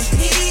know they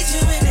need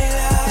you in their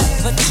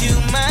life, but you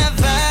my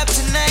vibe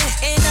tonight,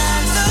 and I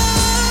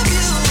love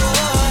you.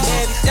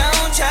 Baby,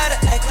 don't try to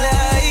act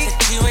like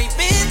you ain't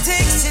been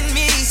texting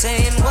me,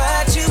 saying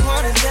what you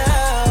wanna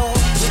know.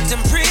 With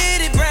them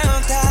pretty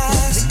brown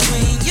thighs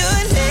between your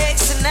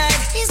legs tonight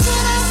is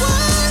what I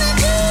wanna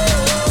do.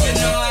 You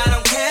know I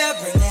don't care,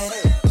 bring that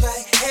up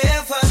right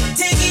here for me.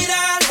 Take it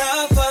all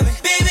off for me,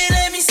 baby.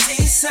 Let me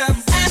see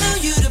something. I know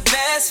you the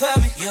best for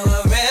me. You're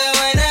a real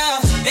one now,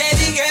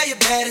 baby girl, you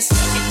better see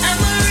it. I'm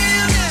a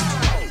real girl.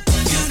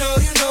 You know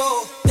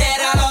that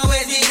I'll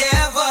always be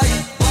there for you.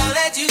 Won't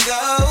let you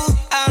go.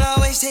 I'll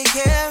always take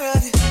care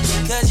of you,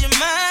 cause you're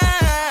mine.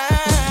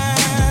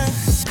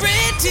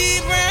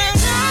 Pretty brown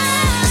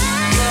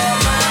eyes. You're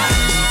my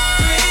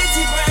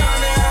pretty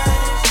brown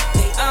eyes.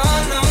 They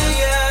all know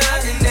you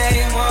and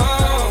they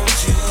want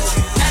you.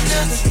 I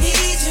know they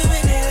need you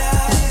in their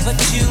life, but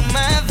you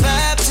my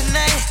vibe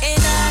tonight, and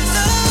I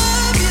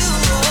love you.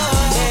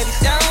 Baby,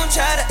 don't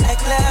try to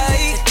act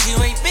like you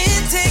ain't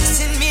been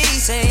texting me,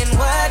 saying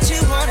what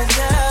you wanna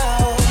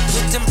know.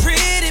 With them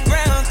pretty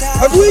brown thighs.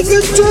 Have we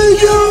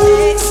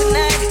continued?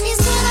 Tonight is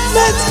what I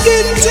Let's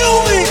get to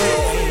it.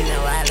 You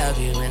know I love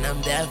you and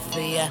I'm deaf for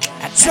you.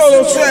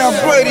 Solo Sound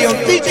Radio,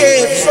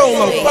 DJ and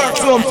Solo, Fox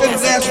Homes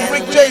International,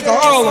 Rick J. the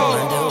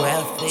Harlem.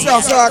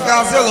 Southside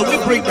Godzilla, we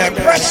bring that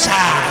pressure.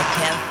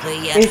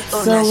 It's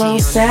Solo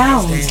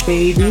Sounds,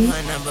 baby.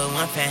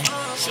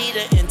 She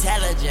the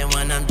intelligent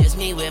one, I'm just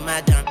me with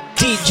my dumb.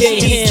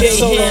 DJ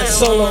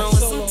Solo.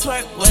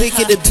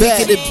 Taking it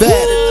back.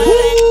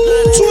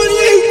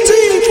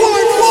 2018,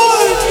 part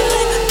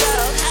 1.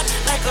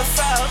 Like a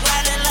frog,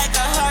 riding like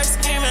a horse,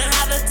 screaming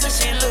holler till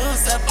she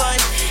lose her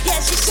voice. Yeah,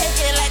 she shake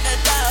it like a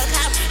dog,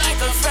 hop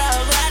like a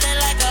frog, riding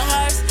like a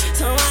horse.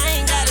 So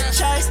I ain't got a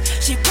choice.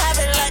 She pop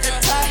it like a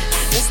toy,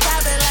 and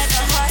stop it like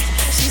a heart.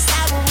 She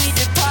stop when we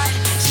depart.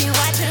 She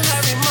watching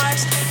her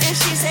remarks, and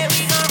she said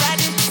we gon' ride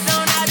this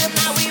on out if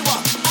not we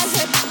walk. I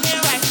said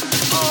yeah right.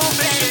 Ooh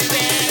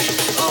baby,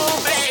 ooh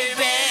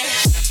baby.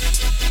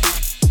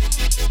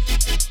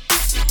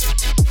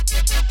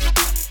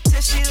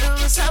 Till she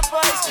lose her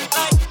voice,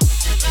 like.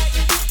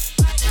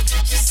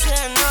 She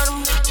said no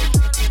them,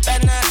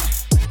 but not.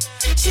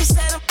 She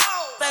said I'm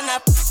but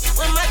not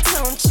with my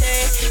tune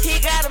chain. He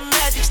got a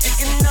magic stick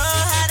and know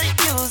how to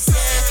use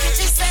it.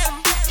 She said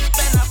I'm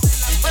but not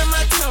with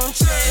my tune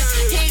chain.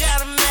 He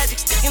got a magic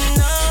stick and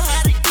know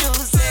how to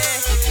use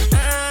it.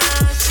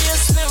 She a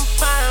slim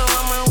fine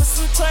woman with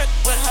some twerk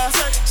with her.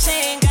 She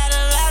ain't got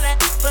a lot of,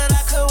 but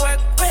I could work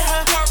with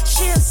her.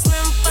 She a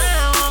slim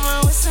fine woman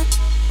with some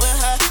with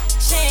her.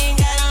 She ain't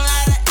got a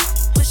lot of,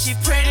 but she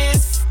pretty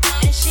as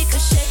and she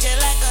could shake it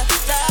like a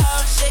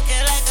dog, shake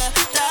it like a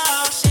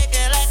dog, shake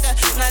it like a.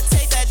 Now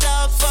take that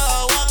dog for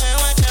a walking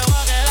like a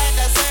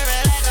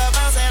servant, like a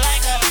bouncing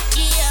like a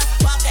yeah,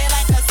 walking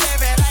like a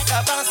servant, like a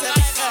bouncing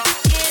like a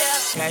yeah.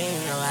 Girl, you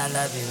know I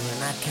love you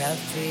and I care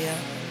for you.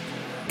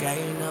 Girl,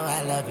 you know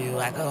I love you,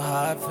 I go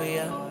hard for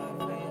you.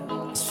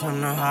 It's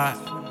from the heart.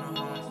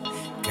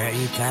 Girl,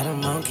 you got a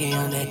monkey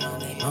on it,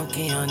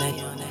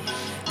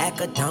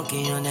 act a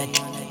donkey on it,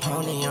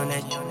 pony on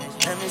it.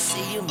 Let me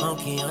see you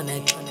monkey on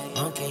it,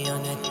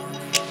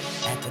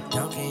 act a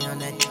donkey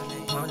on it,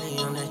 pony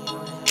on it.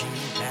 And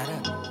you gotta.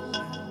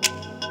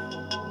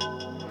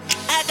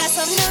 I got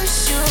some new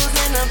shoes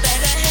and a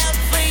better help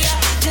for ya.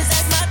 Just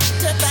ask my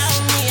bitch about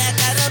me. I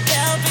got a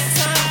velvet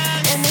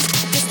tongue and this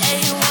is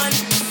A1,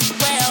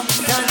 well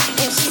done.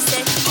 And she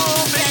said,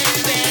 ooh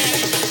baby,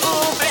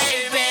 ooh baby.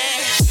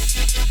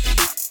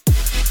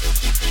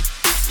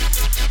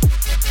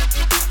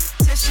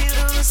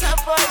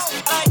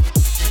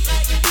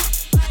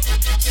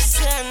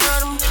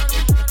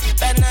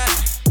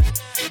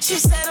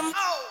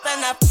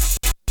 when I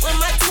with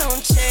my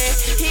tune chain.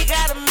 He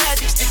got a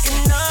magic stick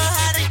and know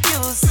how to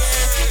use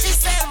it. She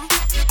said I'm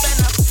when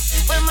I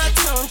with my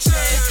tune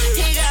chain.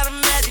 He got a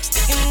magic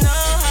stick and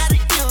know how to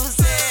use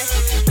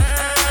it.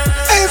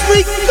 As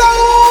we go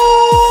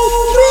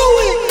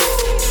through it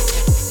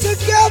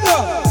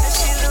together,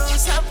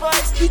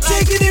 we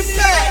taking it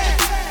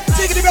back.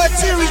 Taking it back,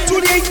 series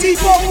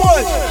 2018 part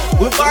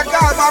 1 with my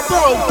guy, my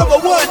bro, number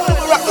 1,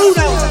 numero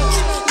uno,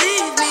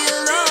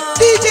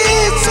 DJ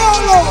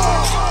Solo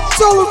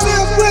Sales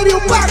Radio,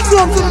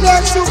 Boxroom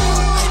International.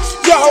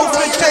 Your host,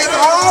 Big J.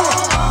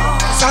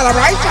 It's all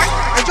right.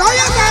 Enjoy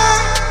your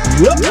time.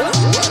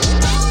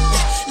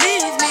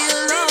 Leave me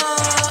alone.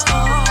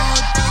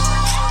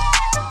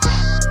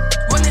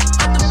 When they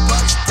put the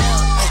bucks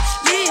down,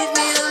 leave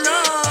me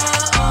alone.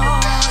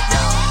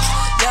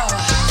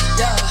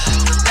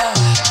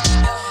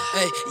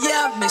 Hey,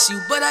 yeah, I miss you,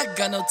 but I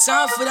got no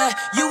time for that.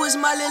 You was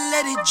my little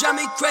lady, drive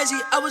me crazy.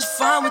 I was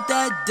fine with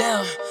that.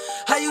 Damn,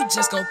 how you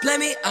just gon' play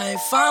me? I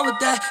ain't fine with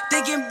that.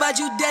 Thinking about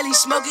you daily,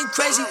 smoking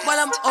crazy while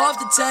I'm off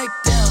the tag.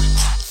 Down,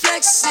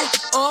 flexing,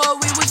 oh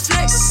we was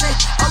flexing.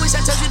 Always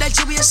I told you that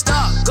you be a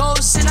star.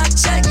 Goals in our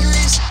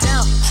checklist.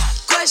 Down,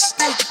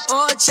 question,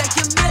 or check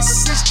your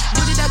message.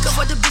 Knew that I could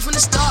afford the beat from the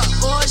start.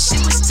 Or she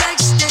was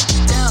texting.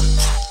 Down,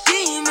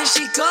 demon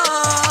she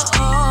called.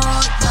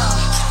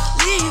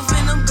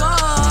 Leaving them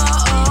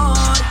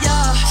gone,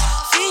 yeah.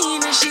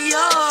 Fiending she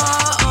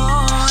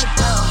on,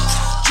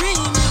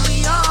 dreaming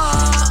we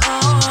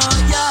on,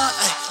 yeah.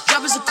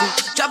 Drop is a cool,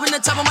 dropping the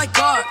top of my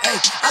car, ayy.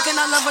 I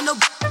cannot love her no.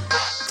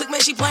 Click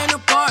man, she playing her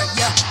part,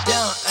 yeah.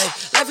 Down,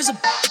 ayy. Life is a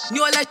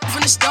knew I like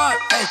from the start,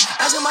 ayy.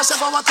 Asking myself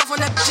how I come from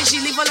that bitch and she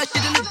leave all that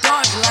shit in the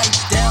dark, like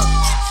down.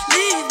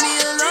 Leave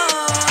me alone.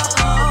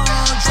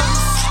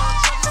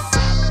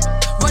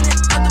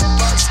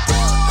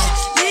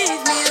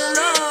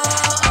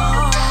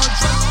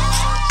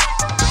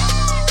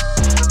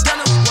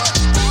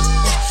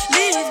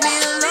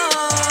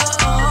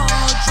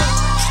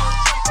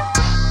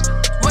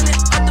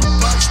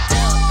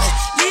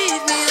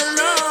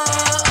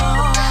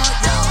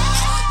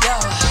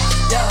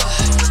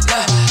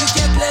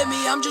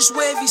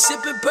 Wavy,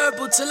 sipping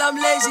purple till I'm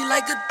lazy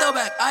like a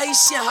throwback. I ain't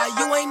shit how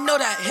you ain't know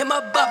that. Hit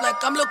my bop like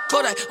I'm Lil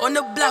Kodak on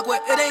the block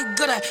where it ain't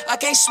good at. I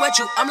can't sweat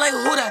you, I'm like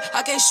who that?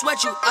 I can't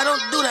sweat you, I don't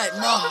do that.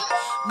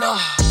 No.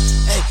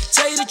 Hey,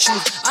 tell you the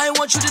truth, I ain't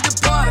want you to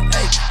depart.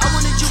 Hey, I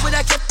wanted you but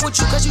I kept with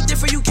you cause you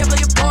different, you can't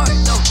play your part.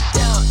 No,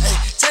 down. Hey,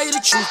 tell you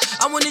the truth,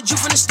 I wanted you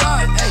from the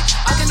start. Hey,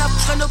 I cannot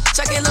fuck no bitch,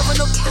 I can't love her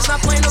no bitch, that's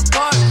not playing no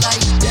part. Like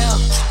down,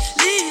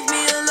 leave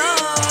me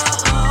alone.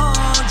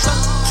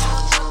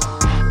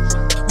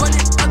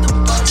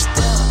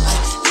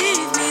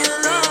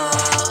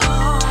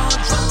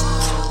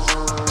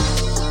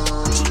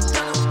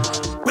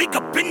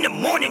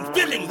 Morning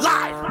feeling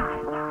live.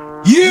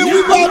 Yeah, we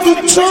about to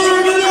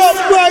turn it up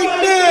right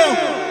now.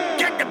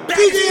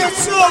 DJ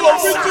Solo,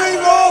 Big J.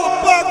 All the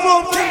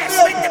Boxroom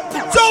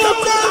Solo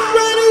Sales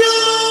Radio.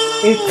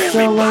 It's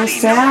Solo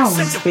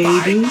Sounds,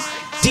 baby.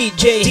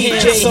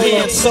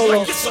 DJ Solo.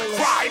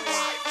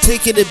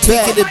 Taking it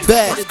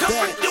back.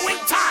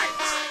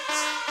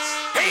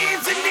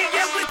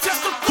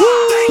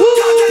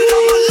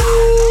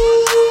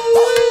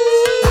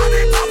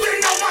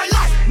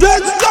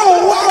 Let's go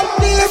out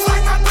there.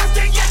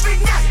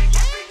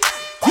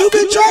 You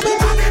been trapping?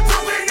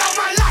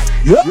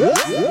 Yeah.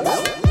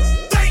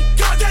 Thank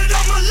God that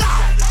I'm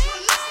alive.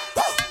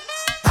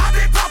 I've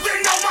been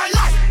popping all my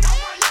life.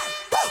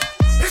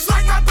 It's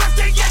like my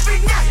birthday every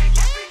night.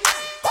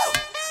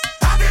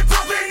 I've been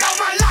popping all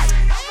my life.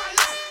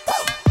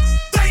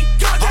 Thank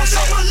God that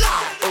I'm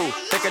alive. Oh,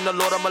 thanking the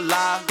Lord I'm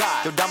alive.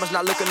 Your diamond's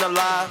not looking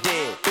alive.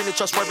 Dead. Been the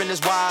trust swerving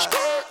is wide.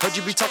 Heard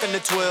you be talking to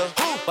 12,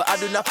 but I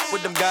do not fuck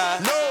with them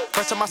guys.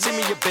 First time I see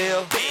me a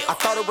bill, I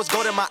thought it was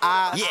gold in my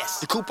eye. Yes,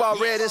 the coupe all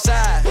red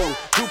inside. Ooh,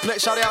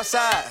 duplex shawty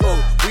outside.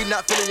 Ooh, we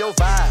not feeling your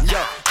vibe.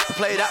 Yo,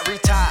 played out,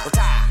 retired.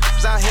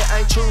 Cause out here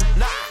ain't true.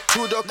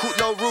 Two-door coupe,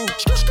 no roof.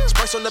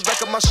 Spice on the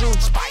back of my shoe.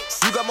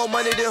 You got more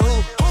money than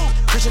who?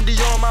 Christian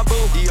Dior on my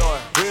boo. Dior,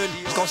 real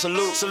D's gon'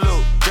 salute.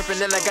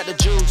 Drippin' and I got the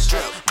juice.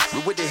 We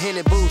with the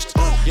Henny boost.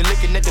 You're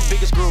looking at the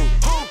biggest groove.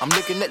 I'm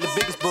looking at the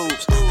biggest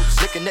boobs.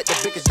 Looking at the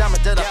biggest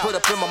diamond that I put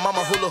up in my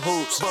mama hula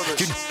hoops.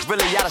 You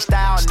really out of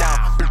style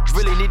now.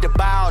 Really need to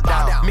bow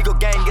down. Migo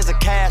gang is a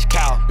cash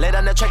cow. Lay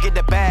down the track, get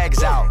the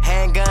bags out.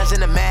 Handguns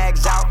and the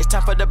mags out. It's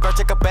time for the bird,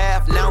 take a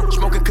bath now.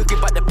 Smoking cookie,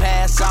 about to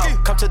pass out.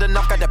 Come to the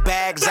knock, got the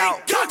bags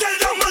out. God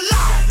that I'm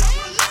alive.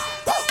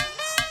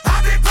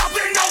 I've been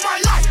popping all my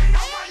life.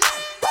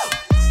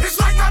 It's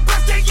like my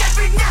birthday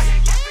every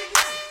night.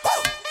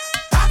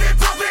 I've been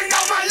popping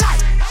all my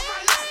life.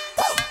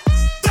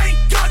 Thank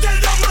God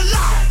that I'm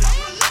alive.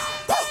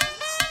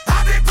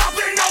 I've been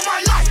popping all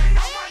my life.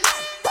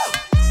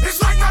 It's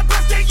like my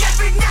birthday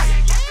every night.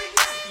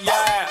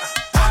 Yeah.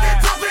 I've been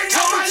popping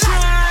all my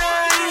life.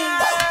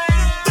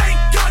 Thank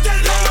God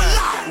that I'm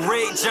alive.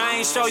 Ray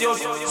James, show your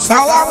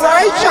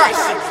celebration.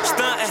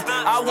 Stuntin',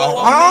 I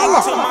wore a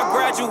to my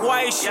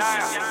graduation.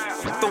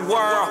 The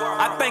world,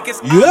 I think it's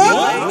ugly. If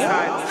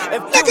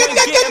you ain't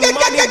getting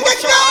money, what's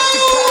your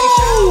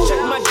occupation?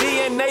 Check my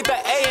DNA, the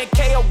A and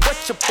K, or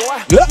what's your boy?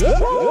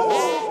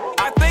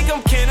 I think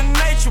I'm kin of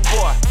nature,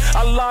 boy.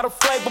 A lot of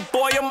flavor,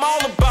 boy. I'm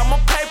all about my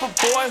paper,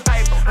 boy.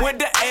 Went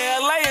to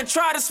LA and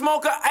tried to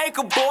smoke an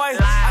acre, boy.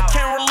 I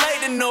can't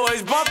relate to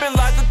noise, bumping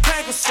like a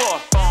canker sore.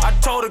 I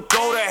told her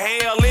go to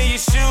hell, leave your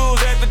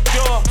shoes at the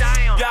door.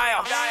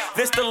 Yeah,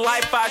 this the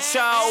life I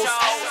chose.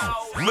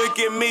 Look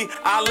at me,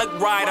 I look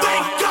right on.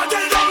 Thank God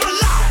that I'm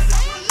alive.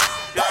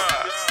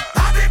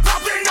 I've been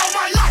popping all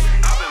my life.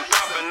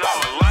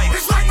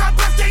 It's like my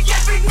birthday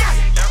every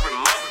night.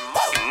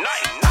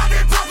 I've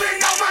been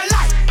popping all my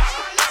life.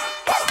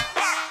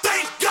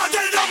 Thank God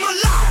that I'm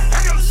alive.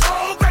 And I'm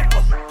so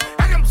grateful.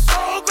 And I'm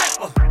so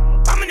grateful.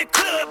 I'm in the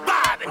club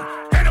vibing.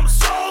 And I'm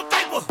so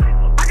thankful.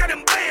 I got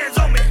them bands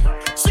on me.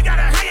 She got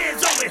her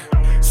hands on me.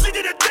 She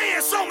did a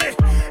dance on me.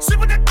 She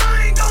put the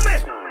thing on me.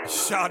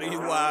 Shawty, you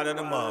wild in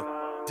the mug.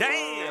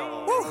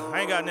 Damn. Woo. I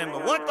ain't got nothing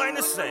but one thing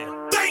to say.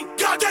 Thank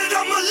God that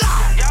I'm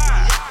alive.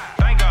 Yeah.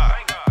 Thank God.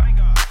 Thank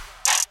God.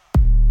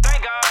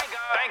 Thank God. Thank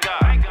God. Thank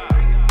God.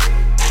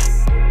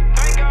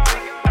 Thank God.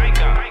 Thank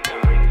God. Thank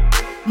God.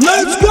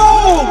 Let's go!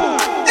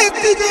 It's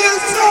DJ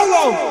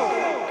Solo.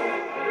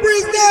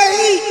 Bring that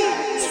heat.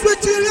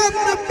 Switch it up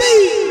the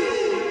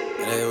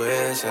beat. They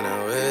wish and I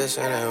wish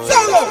and I wish.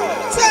 Solo,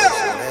 Sound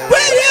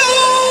Radio.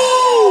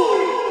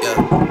 Yeah.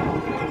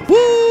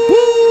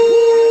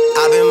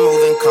 I've been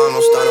moving calm,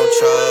 don't start no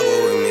trouble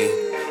with me.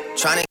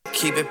 Trying to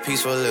keep it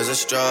peaceful is a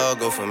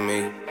struggle for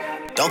me.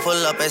 Don't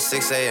pull up at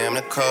 6 a.m.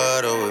 to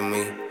cuddle with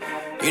me.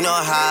 You know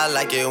how I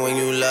like it when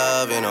you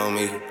loving on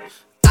me.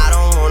 I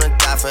don't wanna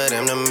die for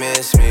them to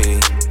miss me.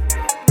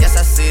 Yes,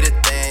 I see the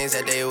things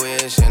that they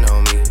wishing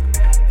on me.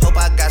 Hope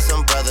I got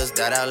some brothers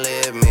that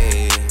outlive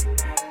me.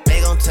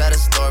 They gon' tell the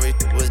story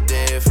was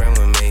different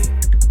with me.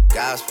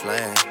 God's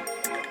plan,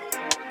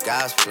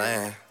 God's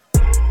plan.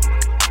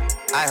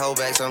 I hold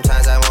back,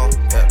 sometimes I won't,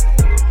 yeah.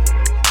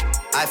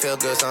 I feel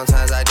good,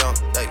 sometimes I don't,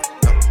 hey,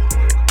 no.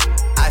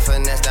 I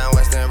finesse down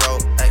Western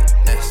Road, hey,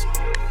 next.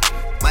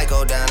 Might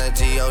go down to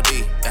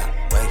G.O.D., yeah,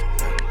 wait.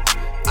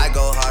 I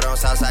go hard on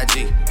Southside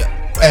G, yeah,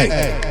 wait.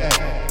 Hey.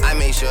 I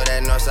make sure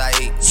that Northside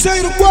E.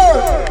 Say the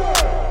word.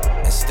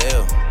 And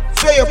still.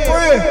 Say a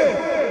prayer.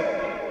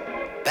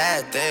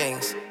 Bad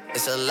things.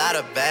 It's a lot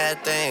of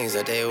bad things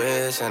that they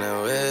wish and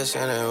they wish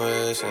and they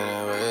wish and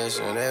they wish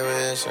and they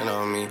wishing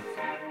on me.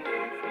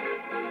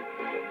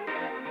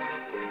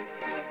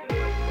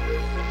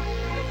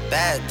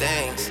 Bad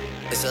things.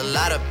 It's a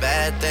lot of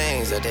bad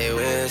things that they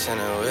wish and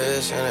they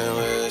wish and they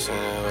wish and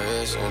they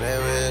wish and they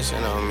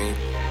wishing on me.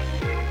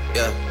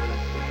 Yeah.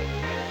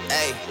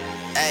 Hey,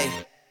 hey.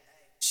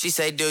 She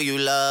say, do you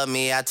love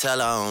me? I tell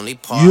her only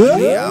partly.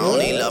 Yeah. I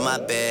only love my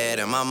bed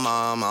and my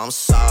mama, I'm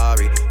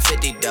sorry.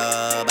 50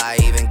 dub, I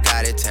even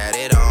got it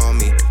tatted on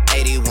me.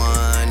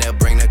 81, they'll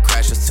bring the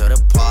crashers to the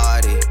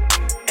party.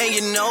 And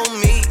you know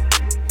me,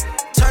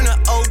 turn the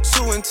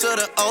 02 into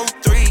the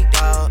 03,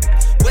 dawg.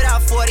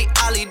 Without 40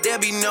 Ollie, there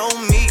be no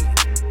me.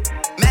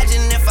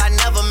 Imagine if I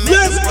never met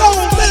Let's you.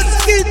 go,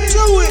 let's get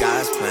to it.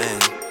 God's plan,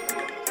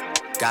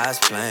 God's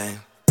plan.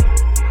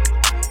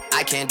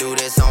 I can't do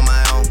this on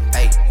my own,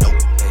 hey,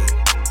 nope, hey.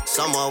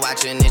 Someone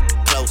watching it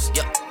close,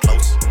 yup,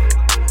 close.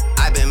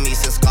 I've been me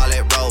since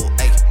Scarlet Road,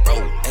 hey,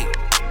 road, hey.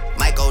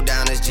 Might go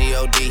down as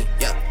G.O.D.,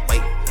 yeah,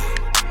 wait.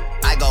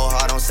 I go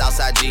hard on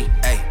Southside G,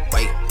 hey,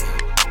 wait.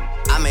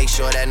 I make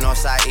sure that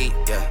Northside E,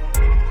 yeah.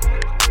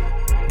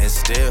 And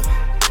still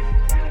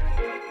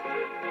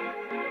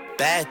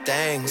bad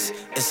things,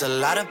 it's a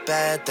lot of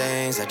bad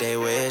things that they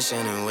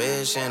wishing and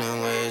wishing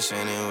and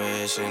wishing and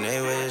wishing,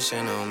 they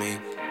wishing on me.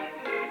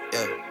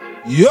 Yeah.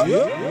 Yep.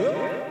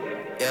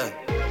 Yeah.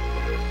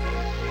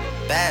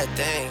 Bad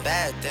thing,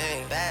 bad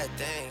thing, bad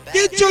thing.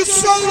 Get your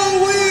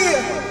solo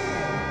in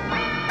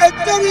at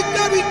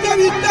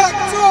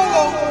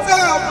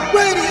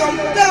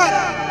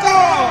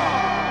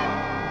www.solosoundradio.com.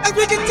 As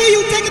we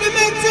continue taking the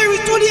Man Series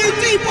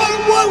 2018 Part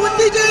 1 with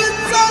DJ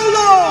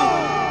Solo.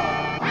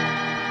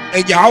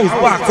 And your host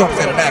Box Office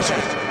International,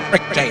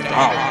 Rick James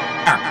Hall.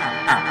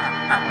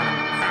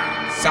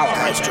 South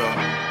Maestro.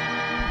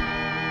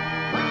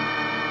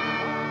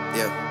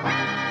 Yeah.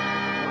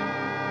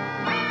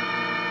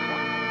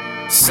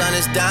 Sun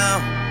is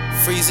down,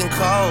 freezing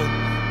cold.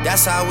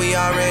 That's how we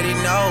already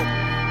know.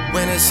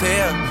 When it's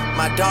here,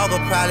 my dog will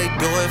probably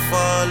do it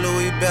for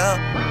Louis Bell.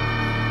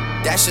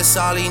 That's just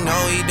all he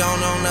know, he don't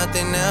know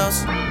nothing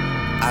else.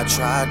 I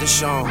tried to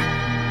show him.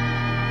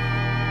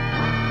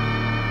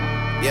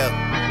 Yeah.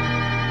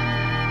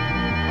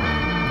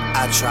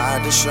 I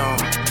tried to show him.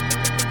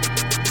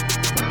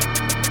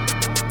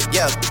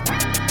 Yeah.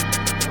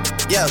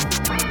 Yeah.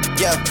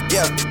 Yeah.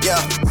 Yeah.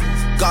 Yeah.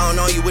 Gone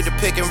on you with the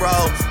pick and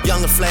roll.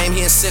 Younger Flame,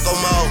 he in sicko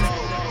mode.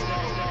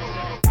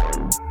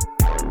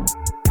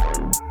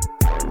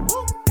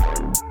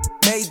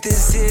 Made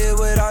this here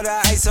with all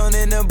the ice on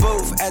in the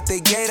booth. At the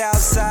gate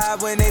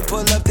outside, when they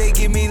pull up, they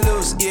give me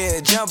loose. Yeah,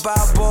 jump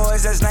out,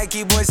 boys. That's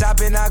Nike boys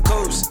hopping our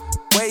coops.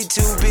 Way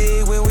too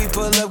big when we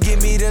pull up,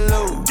 give me the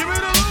loot.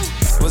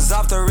 Was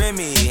off the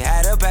Remy,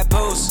 had up at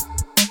post.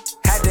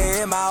 Had to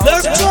hit my old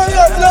Let's turn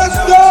up, let's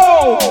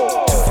go!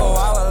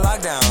 24-hour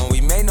lockdown,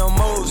 we made no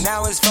moves.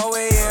 Now it's 4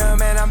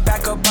 a.m. and I'm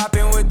back up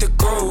popping with the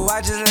crew.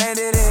 I just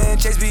landed in,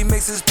 Chase B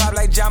mixes pop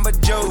like Jamba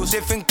Juice.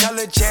 Different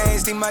color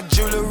chains, think my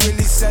jeweler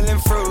really selling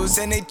fruits.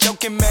 And they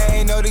joking,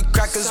 man, know the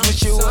crackers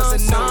wish it was a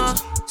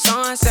news.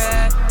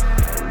 Sunset.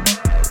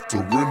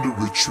 Surrender,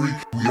 retreat,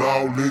 we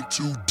all in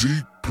too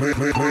deep. Plan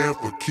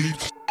for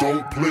keeps,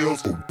 don't play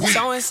us for weak.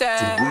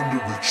 Surrender,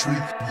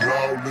 retreat, we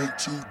all in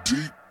too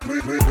deep.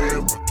 Plan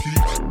for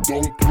keeps,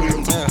 don't play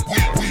us for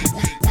weak.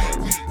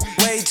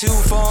 Way too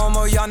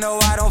formal, y'all know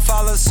I don't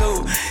follow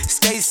suit.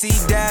 Stacy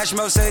Dash,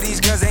 most of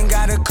these girls ain't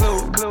got a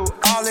clue.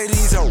 All of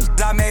these hoes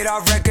I made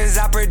off records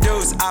I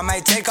produce. I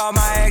might take all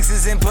my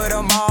exes and put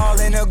them all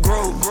in a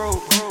group.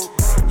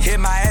 Hit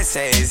my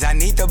essays, I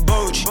need the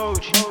booch.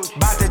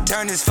 About to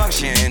turn this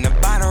function into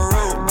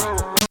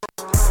Bonnaroo.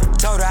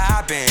 Told her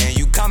hop in,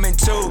 you coming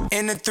too.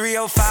 In the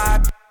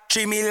 305,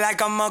 treat me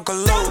like I'm Uncle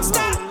Luke.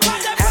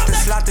 Have to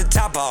slot the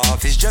top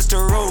off, it's just a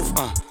roof.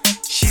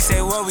 She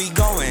said, where we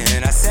going?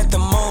 I said the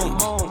moon.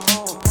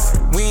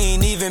 We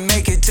ain't even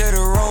make it to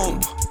the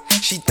room.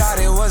 She thought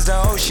it was the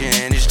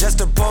ocean, it's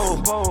just a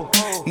pool.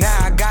 Now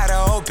I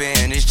gotta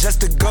open, it's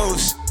just a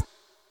ghost.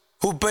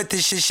 Who put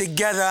this shit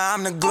together?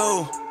 I'm the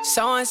glue.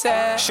 Someone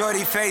said,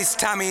 shorty face,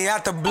 Tommy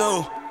out the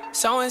blue.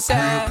 Someone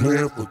said,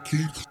 plan for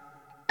keeps.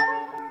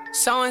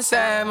 Someone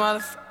said,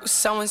 motherfucker,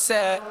 someone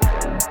said,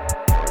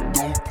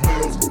 don't play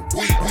us for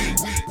weak.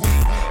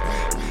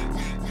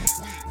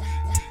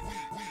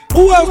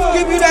 Who else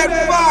give me that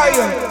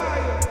fire?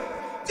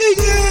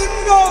 DJ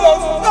Solo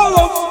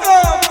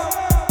Sound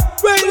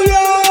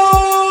Radio.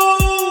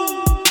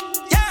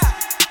 Yeah.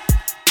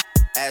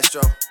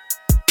 Astro.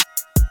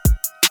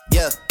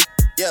 Yeah.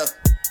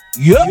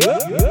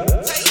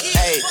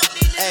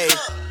 Hey.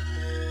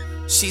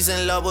 She's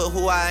in love with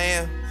who I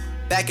am.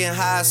 Back in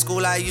high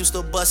school, I used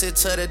to bust it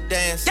to the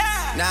dance.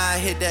 Yeah. Now I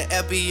hit the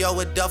FBO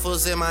with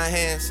duffels in my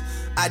hands.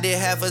 I did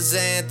half a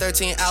Zan,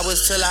 13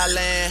 hours till I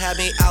land. Had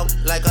me out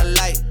like a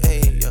light,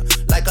 ayy,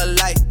 like a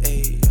light,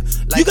 ayy.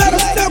 Like you gotta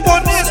step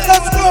on this,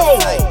 let's go!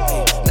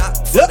 Not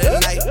for the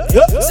night,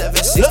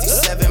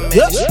 767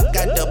 minutes.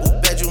 Got double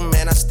bedroom,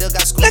 man, I still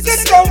got school.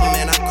 Let's go!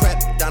 Man, I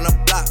crept down the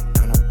block.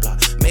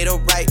 Made a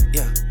right,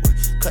 yeah.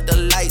 Cut the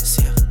lights,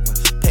 yeah.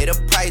 Pay the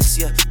price,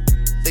 yeah.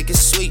 Think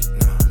it's sweet,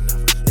 no.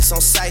 It's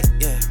on sight,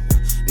 yeah.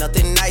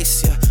 Nothing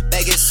nice, yeah.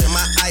 Baggage in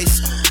my ice,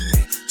 oh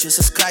man.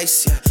 Jesus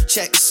Christ, yeah.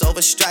 Checks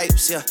over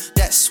stripes, yeah.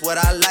 That's what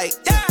I like,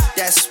 yeah.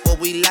 That's what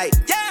we like,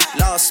 yeah.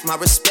 Lost my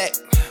respect,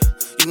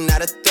 you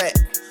not a threat.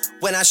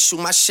 When I shoot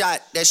my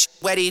shot, that shit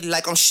wetty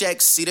like on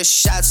Shaq. See the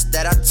shots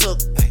that I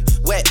took, ay.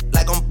 Wet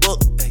like on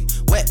Book, ay.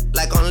 Wet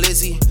like on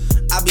Lizzie.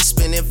 I be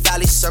spinning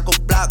valley circle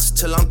blocks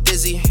till I'm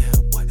dizzy.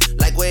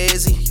 Like where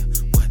is he?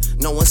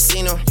 No one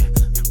seen him.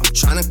 I'm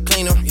tryna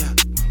clean him.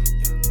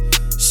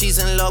 She's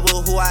in love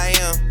with who I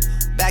am.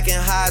 Back in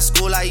high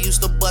school, I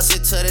used to bust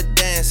it to the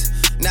dance.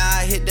 Now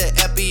I hit the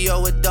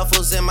FBO with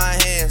duffels in my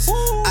hands.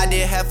 I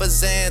did half a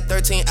Zan,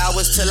 13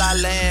 hours till I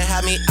land.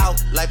 Had me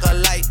out like a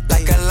light,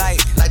 like a light,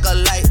 like a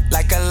light,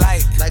 like a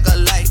light, like a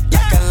light,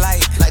 like a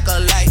light, like a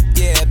light.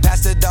 Yeah,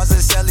 Pastor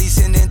Dawson sell, he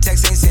sending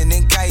texts, ain't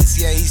sending kites.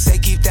 Yeah, he say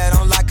keep that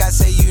on lock. I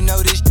say you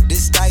know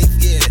this tight.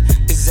 Yeah,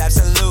 it's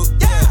absolute.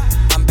 Yeah,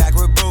 I'm back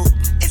with boot.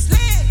 It's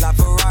lit. La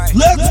Ferrari.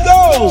 Let's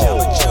go.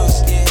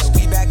 Yeah,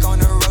 we back on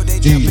the road. They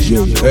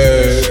DJ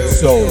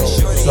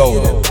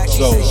Solo.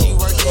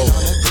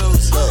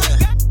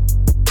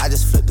 I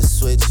just flip the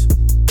switch.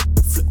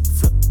 Flip.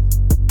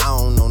 I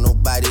don't know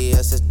nobody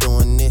else that's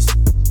doing this.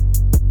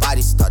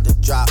 Body start to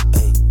drop,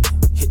 ayy.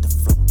 Hit the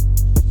floor.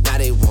 Now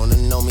they wanna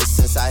know me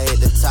since I hit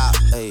the top,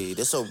 ayy.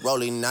 This a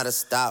rolling, not a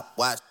stop.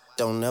 Watch,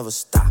 don't never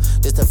stop.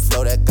 This the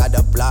flow that got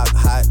the block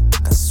hot.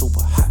 Got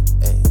super hot,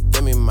 ayy.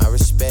 Give me my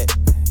respect.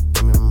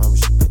 Give me my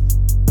respect.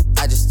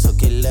 I just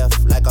took it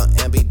left like on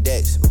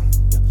ambidex.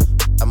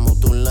 I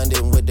moved through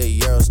London with the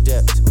Euro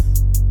steps.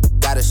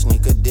 Got a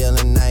sneaker deal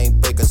and I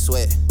ain't break a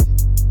sweat.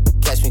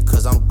 Catch me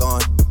cause I'm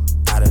gone.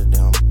 Out of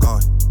there, I'm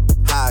gone.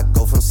 How I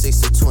go from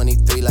 6 to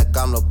 23 like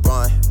I'm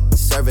LeBron.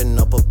 Serving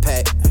up a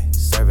pack,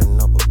 serving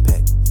up a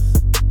pack.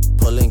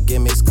 Pulling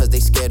gimmicks cause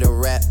they scared to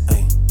rap.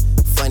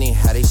 Funny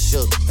how they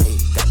shook,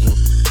 got you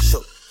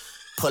shook.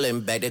 Pulling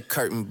back the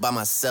curtain by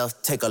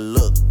myself, take a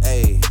look.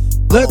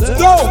 Let's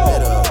go!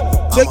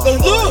 Take a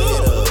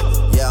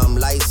look! Yeah, I'm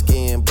light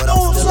skinned, but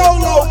I'm still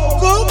Solo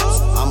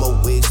Cooks. I'm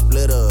a wig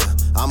splitter.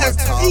 I'm a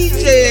tall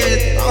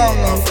DJ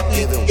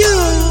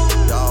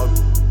dog.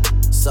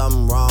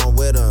 Something wrong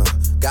with him.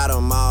 Got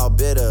them all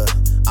bitter.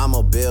 I'm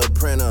a bill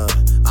printer.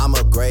 I'm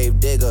a grave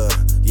digger.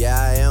 Yeah,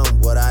 I am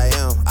what I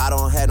am. I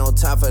don't have no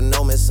time for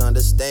no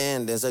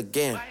misunderstandings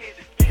again.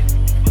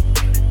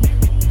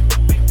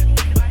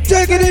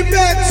 Taking it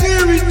back,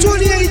 series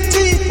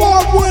 2018,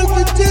 part 1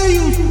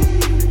 continues.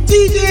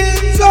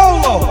 DJ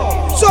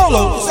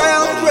Solo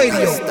Sound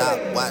Radio.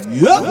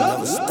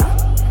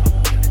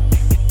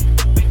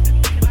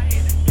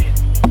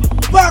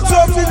 Box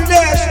Office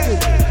International.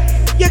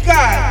 You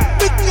got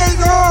Big J's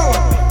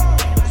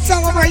Harlem.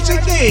 Celebration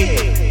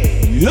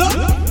King. Yup.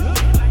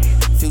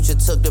 Future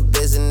took the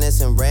business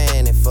and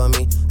ran it for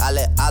me. I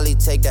let Ollie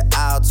take the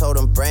aisle, told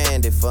him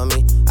brand it for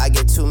me. I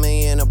get 2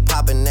 million a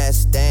pop and that's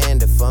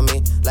standard for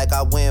me. Like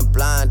I went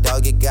blind,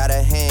 dog, you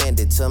gotta hand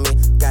it to me.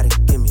 Gotta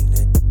give me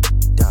that,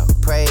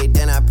 dog. Prayed,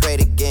 then I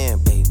prayed again,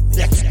 baby.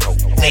 Let's go,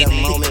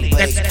 lady.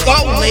 Let's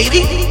go,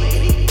 lady.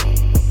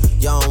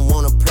 Y'all don't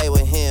wanna play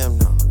with him,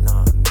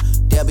 no.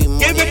 There'll be more.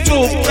 Give it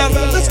to him,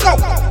 brother. Let's go.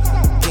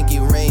 Pinky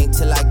ring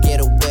till I get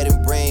a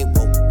wedding ring.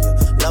 Whoa,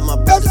 yeah. Love my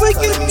brothers. As we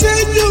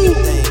continue.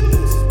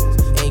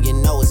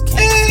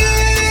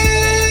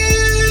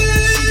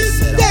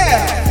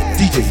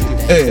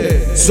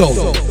 DJ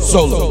Solo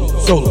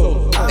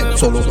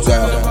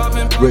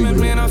Sound Radio.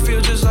 Man, I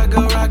feel just like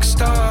a rock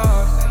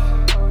star.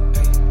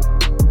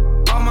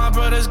 All my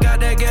brothers got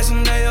that gas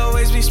and they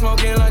always be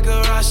smoking like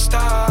a rock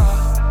star.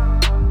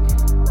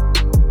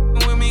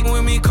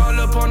 When we call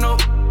up on no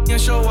and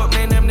show up,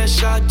 man, them the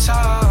shot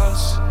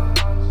toss.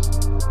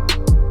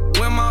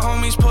 When my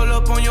homies pull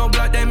up on your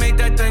block, they make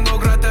that thing go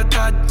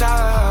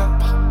grata-ta-ta.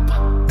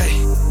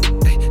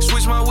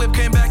 Switch my whip,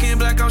 came back in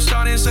black, I'm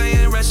starting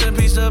saying rest in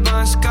peace to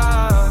Bon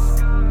Scott.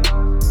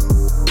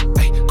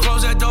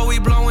 Close that door, we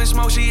blowing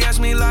smoke, she asked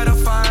me light a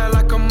fire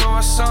like a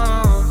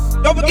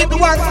Marsan. Don't forget to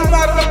watch them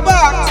out of the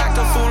box. Act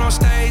a fool on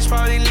stage,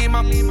 probably leave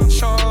my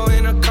show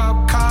in a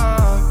cop car.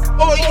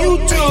 On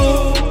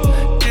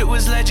YouTube. It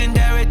was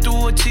legendary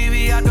through a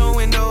TV out the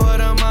window of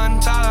the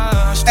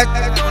montage.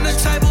 On the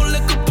table,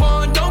 liquor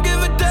porn, don't give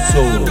a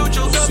damn. Don't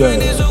your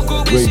girlfriend is a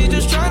groupie, she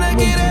just tryna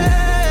get in.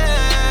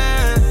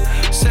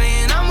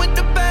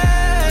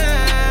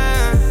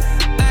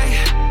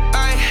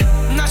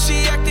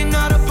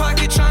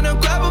 Tryna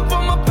grab up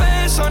on my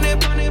pants on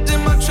it,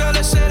 in my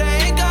trailer, said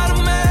I ain't got a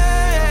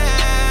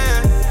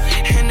man,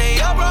 and they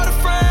all brought a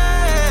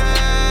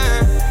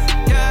friend,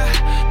 yeah,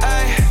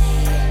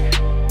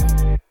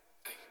 ayy.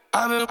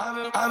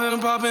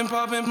 I've been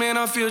poppin', man,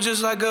 I feel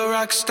just like a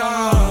rock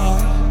star.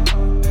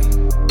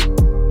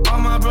 All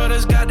my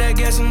brothers got that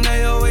gas and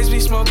they always be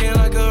smoking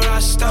like a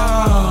rock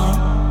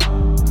star.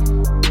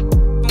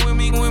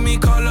 When we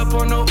call up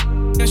on no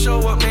and show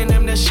up, man,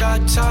 them the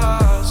shot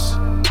toss.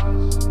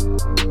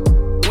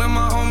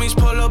 My homies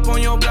pull up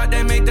on your block,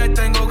 they make that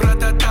thing go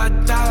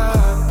grata-ta-ta.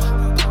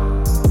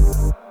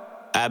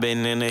 I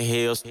been in the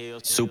hills,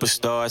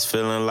 superstars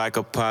feeling like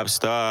a pop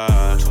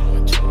star.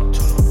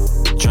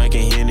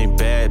 Drinking Henny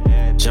bad,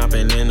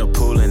 jumping in the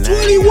pool and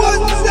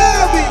 21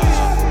 Savage.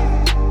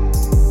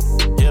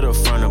 Hit her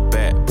front or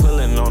back,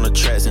 pulling on the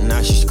tracks and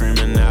now she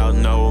screaming out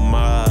no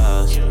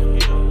Mars.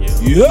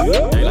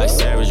 Yeah. They like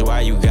Savage, why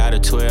you got a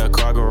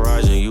 12-car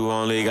garage and you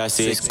only got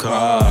 6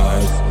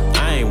 cars?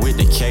 I ain't with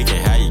the cake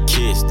and how you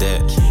kiss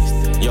that.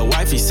 Your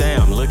wifey say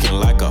I'm looking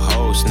like a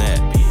whole snap.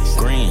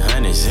 Green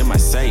honey's in my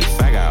safe,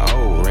 I got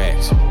old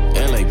racks.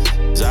 LA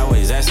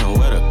always asking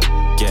where the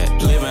get.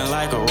 Living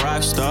like a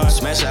rock star,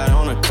 smash out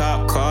on a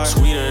cop car,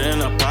 sweeter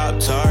than a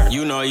Pop-Tart.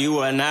 You know you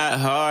are not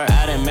hard,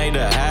 I didn't make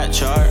the hot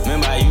chart.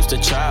 Remember I used to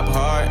chop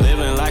hard.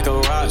 Living like a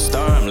rock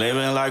star, I'm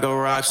living like a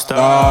rock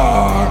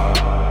star.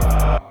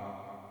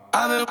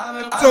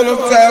 Solo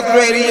Sound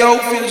Radio.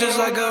 Feel just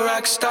like a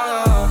rock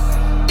star.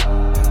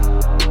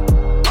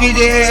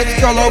 DJ Head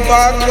Solo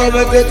Box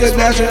Office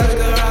International.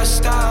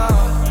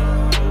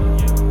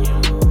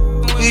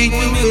 We do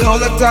it all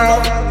the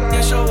time.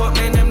 Show up,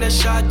 man, them the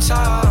shot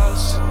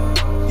toss.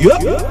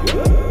 Yup.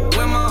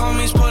 When my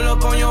homies pull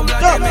up on your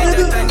block, they make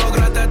that thing go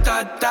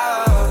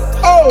grata-ta-ta.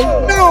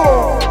 Oh no,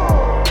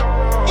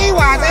 he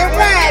wasn't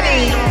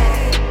ready.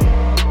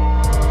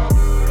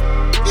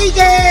 DJ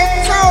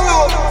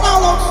Solo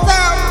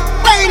Sound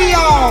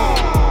Radio.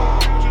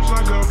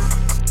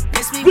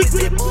 Miss me with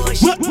that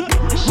bullshit.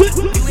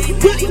 You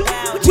ain't really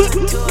down to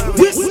a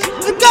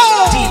Go!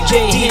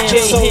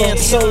 DJ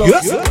Solo.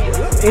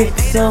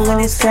 It's Solo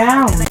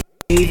Sound,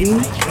 baby. I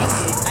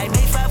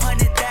made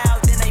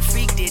 500,000, I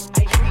freaked it.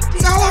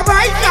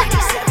 Celebration!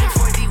 7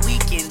 for the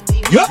weekend.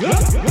 Yup.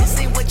 This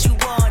ain't what you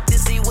want,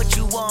 this ain't what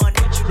you want.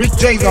 Big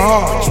J's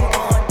Harlem.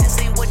 This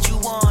ain't what you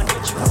want.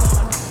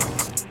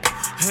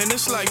 And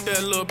it's like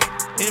that look.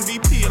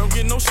 MVP, I don't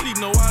get no sleep,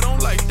 no, I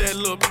don't like that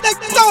look. Let's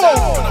go!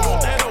 I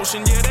want that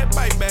ocean, yeah, that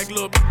bite back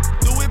look.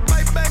 Do it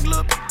bite back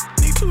look.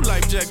 Need 2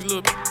 life jackets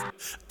look.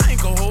 I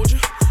ain't gon' hold you,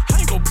 I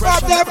ain't gon' press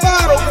Pop you. that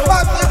bottle,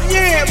 pop that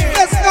yam,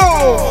 let's go!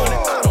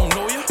 I don't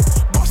know ya.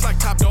 Boss like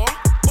Top Dog,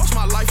 boss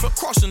my life up,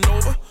 crossing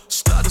over.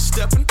 Stutter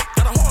stepping,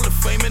 got a Hall of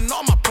Fame and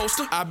on my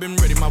poster. I've been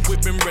ready, my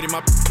whip been ready,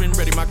 my click been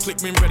ready, my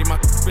chips been ready, my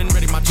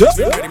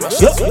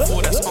shit's on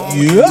full, that's on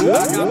me. I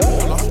got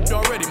full, I hope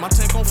y'all ready, my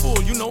tank on full,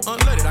 you know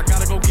unleaded. I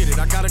gotta go get it,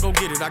 I gotta go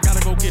get it, I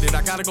gotta go get it,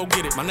 I gotta go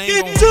get it. My name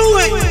gon'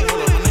 hold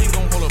up, my name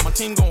gon' hold up, my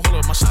team gon'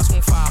 hold up, my shots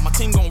gon' fire, my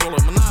team gon' roll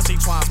up, my Najee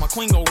twines, my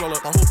queen gon' roll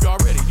up. I hope y'all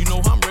ready, you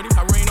know I'm ready,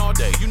 I rain all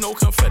day, you know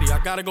confetti. I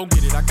gotta go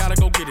get it, I gotta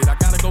go get it, I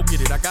gotta go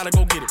get it, I gotta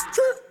go get it.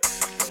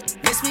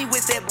 Miss me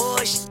with that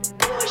bullshit.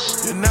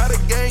 You're not a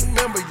gang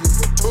member,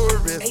 you're a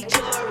tourist.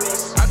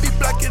 I be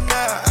blacking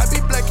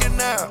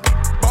out,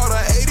 Bought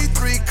a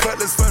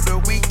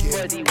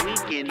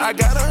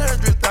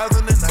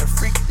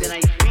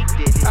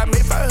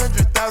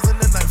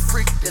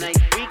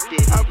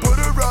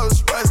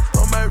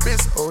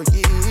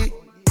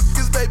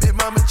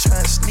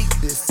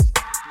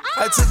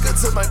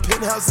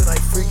penthouse and I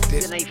freaked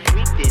it.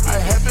 I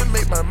haven't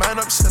made my mind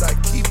up, should I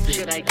keep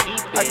it? I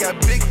got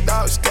big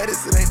dog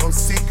status, it ain't no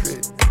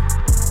secret.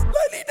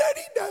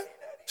 La-dee-da-dee-da,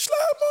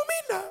 slime on me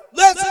now.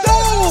 Let's go!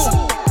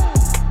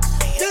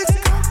 Let's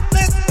go!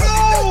 Let's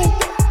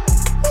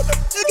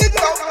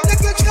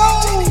go!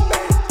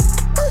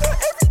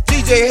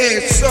 DJ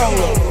Head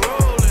Solo.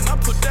 I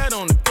put that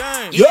on the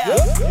game. Yeah.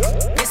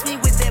 Miss me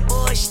with that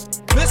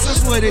bullshit. Miss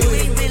us with it. You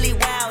ain't really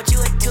wild, you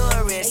a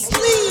tourist.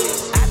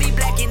 Please. I be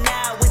blacking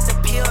out with the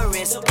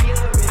purist.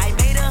 I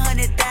made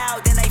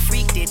 100,000, I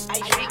freaked it. I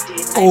made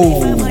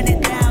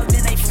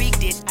 500,000, I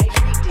freaked it.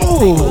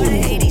 Oh.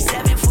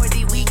 87 for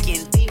the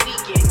weekend.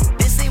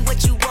 This ain't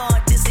what you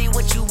want. This ain't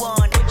what you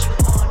want.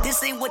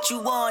 This ain't what you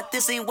want.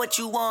 This ain't what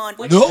you want.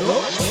 No.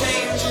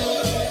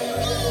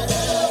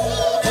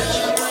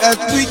 As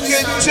we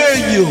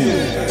continue,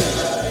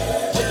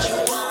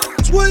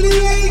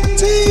 2018.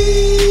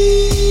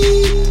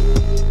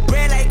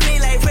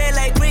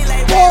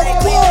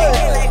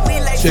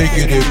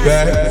 Taking it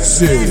back,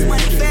 serious.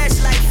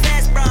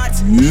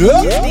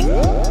 Yeah.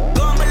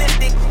 Going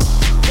ballistic.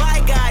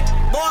 Why God,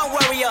 born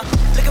warrior.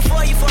 Looking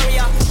for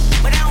euphoria,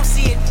 but I don't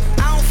see it.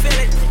 I don't feel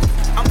it.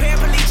 I'm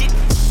paraplegic.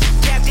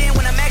 Tapped in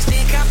when I'm actually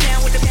in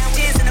compound with the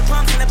tins and the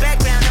pumps in the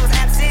background. I was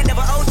absent,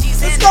 never OGs.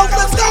 Let's go,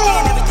 let's go.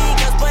 Everything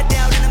else but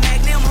down in the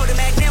magnum. Hold the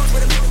magnums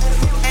with a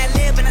ad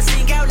lib and I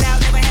sing out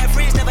loud. Never had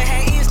friends, never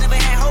had ears, never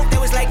had hope.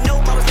 There was like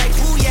nope. I was like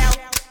booyah,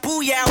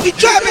 booyah. We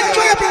drop it.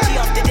 G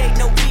off the date,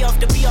 no B off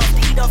the B off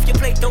the eat off your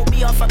plate, don't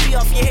be off, I be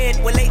off your head.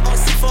 We're late on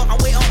C4, I'm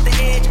way off the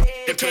edge.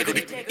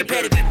 Integrity, the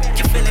pedigree,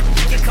 your feeling,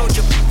 your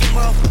culture, your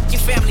moral,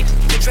 your family,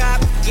 your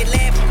tribe, your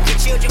land, your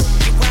children,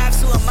 your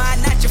wives. Who am I?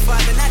 Not your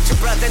father, not your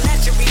brother,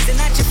 not your reason,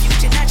 not your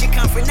future, not your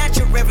comfort, not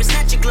your reverence,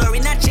 not your glory,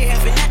 not your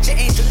heaven, not your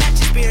angel, not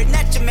your spirit,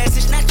 not your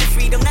message, not your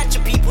freedom, not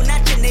your people,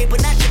 not your neighbor,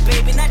 not your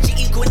baby, not your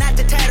equal, not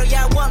the title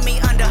y'all want me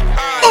under.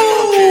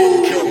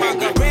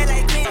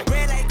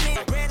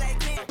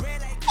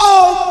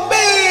 Oh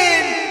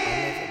man!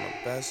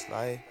 Best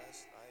life,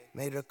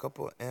 made a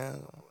couple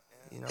M's,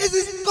 you know. This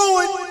is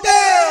going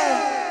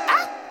down.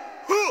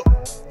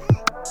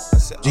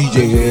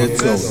 DJ Head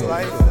Solo.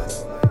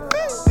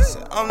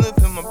 I'm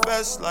living my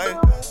best life.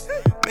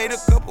 Made a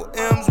couple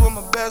M's with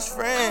my best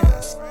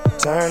friends.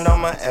 Turned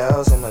on my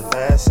L's and the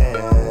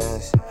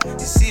lessons.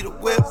 You see the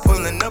whip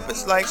pulling up,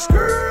 it's like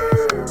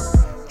skirt.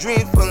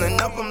 Dreams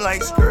pulling up, I'm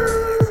like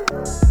skirt.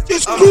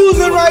 Just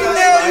cruising right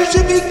now, you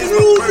should be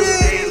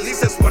cruising. At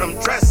least that's what I'm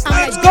dressed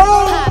like. Let's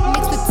go.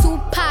 Mixed with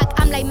Tupac,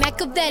 I'm like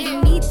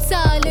Machiavelli.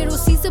 Pizza, Little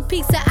Caesar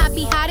pizza, I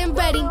be hot and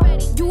ready.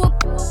 You a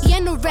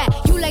and a rat,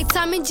 you like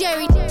Tom and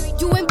Jerry.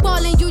 You ain't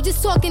ballin', you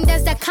just talking,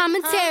 that's that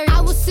commentary.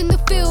 I was in the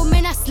field,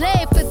 man, I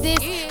slaved for this.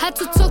 Had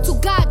to talk to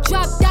God,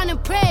 drop down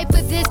and pray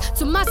for this.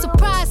 To my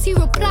surprise, he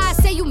replied,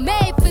 say you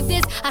made for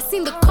this. I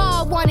seen the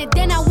car, wanted,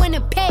 then I went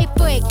and paid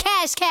for it.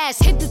 Cash,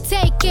 hit the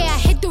take care, I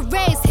hit the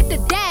race, hit the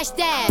dash.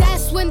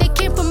 That's when they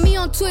came for me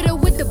on Twitter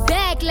with the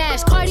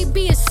backlash. Cardi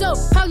B is so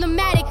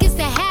problematic, it's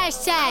the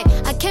hashtag.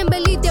 I can't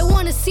believe they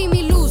wanna see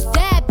me lose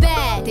that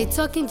bad. They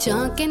talking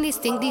junk and they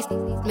think these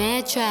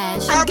mad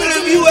trash. How many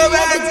of you ever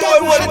asked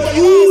boy what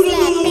you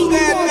lose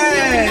that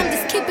bad? I'm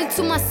just keeping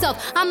to myself,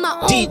 I'm my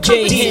own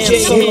DJ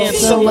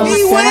Solo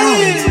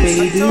sounds,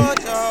 baby.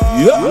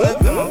 I'm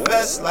living my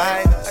best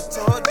life. I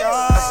told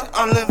y'all,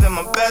 I'm living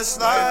my best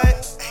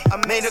life. I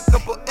made a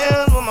couple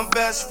M's with my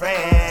best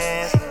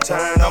friends.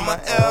 Turned all my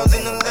L's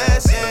into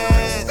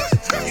lessons.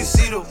 You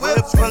see the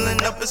whip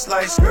pulling up, it's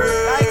like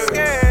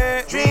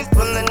skirt. Dreams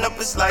pulling up,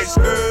 it's like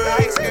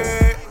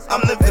skirt.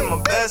 I'm living my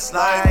best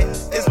life.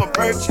 It's my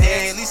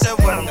birthday, at least that's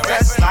what I'm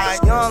dressed like.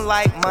 You don't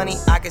like money,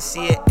 I can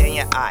see it in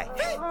your eye.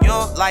 You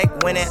don't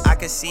like winning, I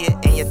can see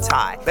it in your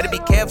tie. Better be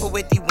careful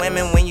with these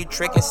women when you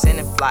trick and send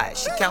and fly.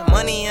 She count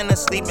money in her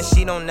sleep and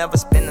she don't never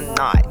spend a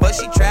night. But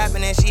she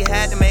trapping and she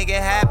had to make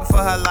it happen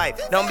for her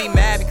life. Don't be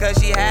mad because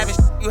she having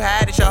you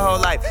had it your whole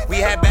life. We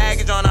had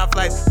baggage on our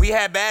flights, we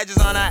had badges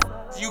on our.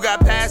 You got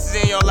passes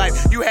in your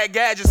life, you had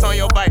gadgets on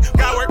your bike.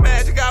 Got work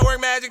magic, got work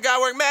magic,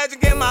 got work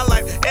magic in my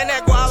life. And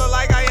that guala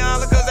like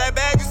Ayala, cause that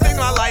bag just fixed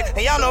my life.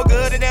 And y'all know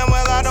good and damn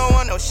well I don't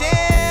want no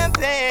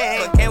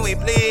champagne. But can we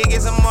please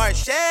get some more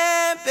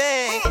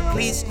champagne?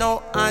 Please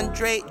no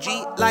Andre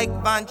G like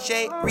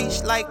Vonche.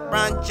 Reach like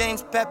Ron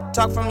James, pep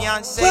talk from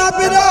Beyonce. Clap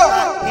it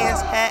up!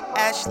 Hands had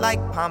ash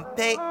like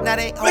Pompeii. Now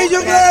they raise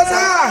your glass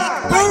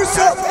high, burn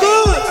so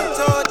good. I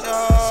told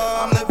y'all,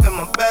 I'm living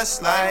my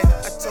best life.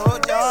 I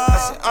told y'all, I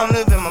said I'm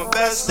living my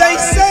best life.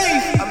 Stay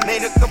safe. I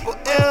made a couple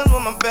M's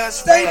with my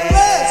best Stay friends.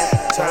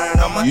 blessed. Turned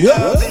all my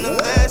L's into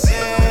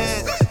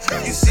lessons.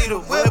 You see the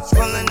whip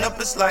pulling up,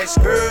 it's like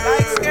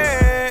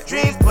skirt.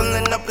 Dreams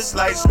pulling up, it's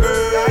like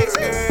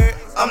skirt.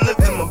 I'm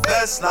living my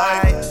best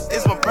life.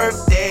 It's my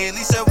birthday, at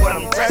least that's what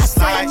I'm dressed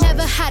like. I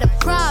never had a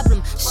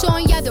problem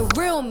showing y'all the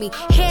real me.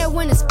 Hair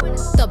when it's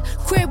up,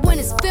 crib when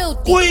it's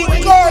filthy. Queen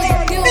Cardi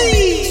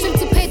B. Shrimp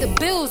to pay the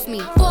bills me.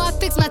 Before I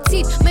fix my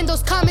teeth, man,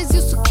 those comments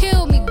used to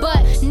kill me.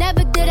 But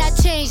never did I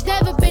change,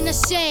 never been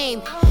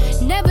ashamed.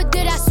 Never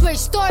did I switch,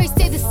 stories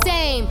stay the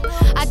same.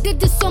 I did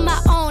this on my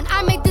own,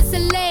 I made this a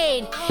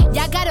lane. Y'all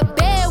gotta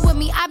bear with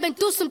me, I've been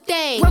through some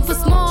things. Went from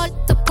small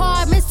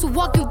apartments to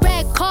walking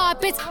red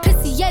carpets,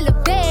 pissy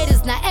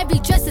elevators, now every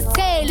dress is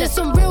tailored. There's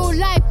some real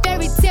life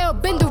fairy tale,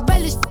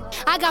 Cinderella shit.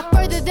 I got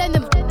further than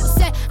them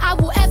said I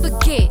will ever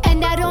get.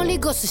 And that only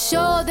goes to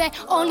show that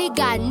only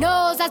God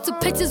knows. I took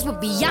pictures with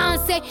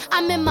Beyonce,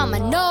 I'm in mama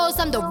knows.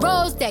 I'm the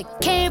rose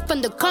that came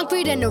from the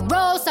concrete and the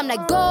rose. I'm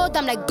like gold,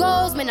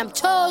 man, I'm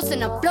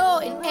chosen, I'm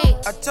floating, ayy.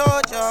 I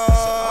told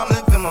y'all, I'm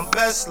living my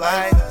best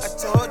life. I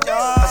told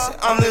y'all, I said,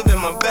 I'm living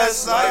my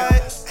best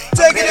life.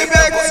 Taking it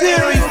back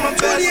series,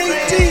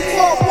 2018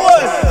 Part 1.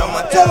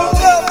 Total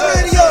Love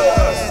Radio.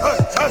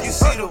 You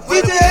see the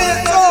DJ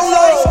Head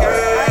Solo.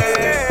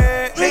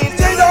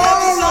 DJ The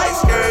Holo.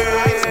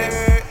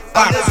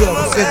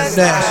 October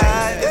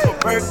International.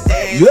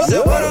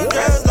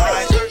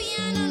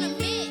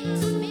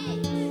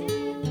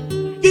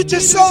 Get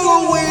your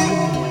solo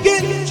in.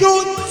 Get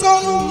your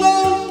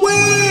solo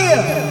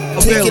in.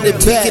 Taking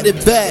it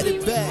back.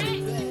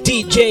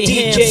 DJ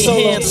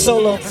Hand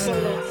Solo.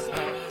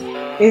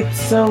 It's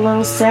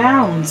Solo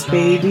Sounds,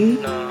 baby.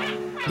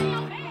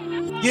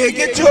 Yeah,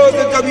 get yours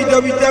at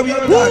www.soloprogram.com.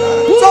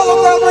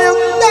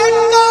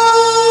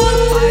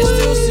 I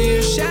still see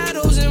your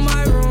shadows in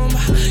my room.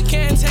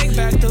 Can't take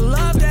back the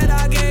love that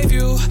I gave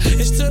you.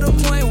 It's to the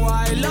point where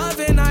I love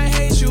and I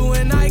hate you,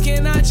 and I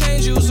cannot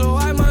change you, so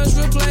I must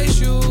replace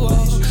you.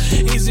 Oh,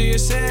 easier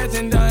said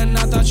than done.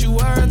 I thought you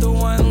were the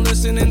one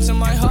listening to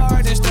my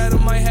heart instead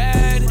of my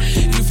head.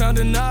 You found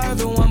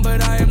another one,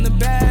 but I am the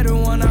better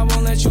one. I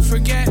won't let you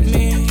forget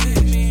me.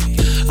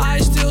 I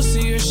still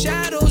see your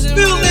shadows in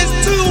my room.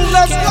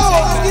 Let's go,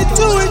 let's get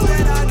to it.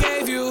 That I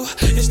gave you,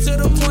 it's to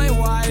the point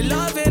where I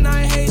love and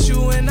I hate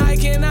you, and I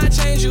cannot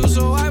change you,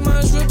 so I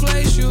must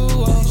replace you.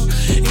 Oh,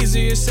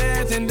 easier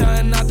said than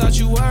done. I thought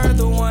you were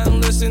the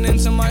one listening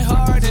to my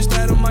heart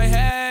instead of my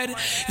head.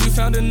 You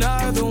found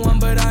another one,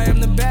 but I am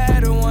the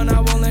better one. I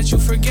won't let you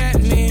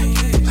forget me.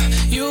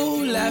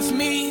 You left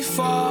me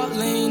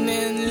falling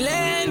and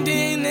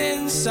landing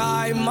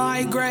inside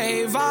my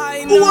grave.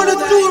 I know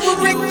that you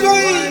want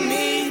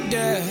me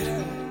dead.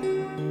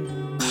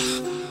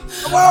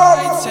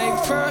 I take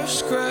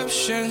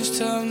prescriptions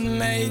to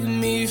make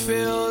me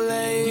feel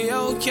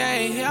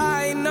okay.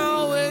 I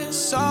know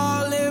it's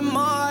all in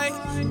my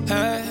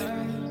head.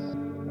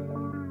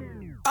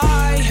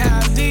 I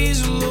have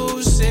these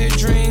lucid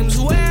dreams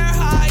where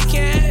I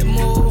can't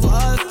move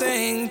a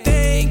thing,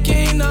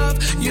 thinking of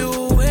you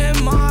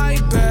in my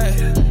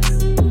bed.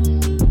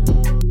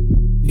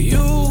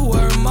 You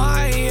were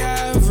my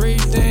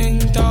everything,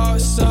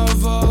 thoughts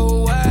of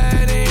a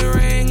wedding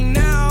ring.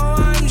 Now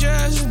I'm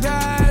just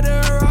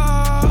better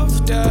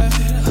off dead.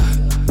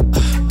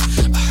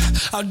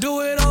 I'll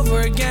do it over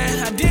again.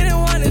 I didn't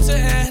want it to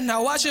end.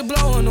 Now watch it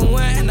blow in the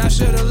wind. I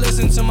should've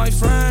listened to my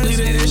friends.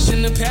 Leaving this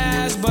in the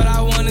past, but I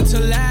wanted to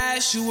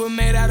last. You were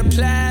made out of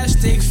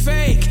plastic,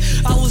 fake.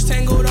 I was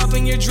tangled up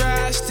in your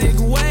drastic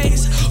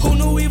ways. Who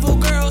knew evil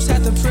girls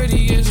had the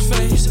prettiest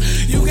face?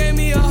 You gave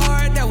me a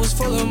heart that was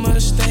full of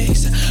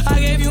mistakes. I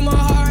gave you my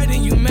heart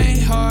and you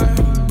made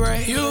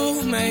heartbreak.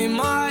 You made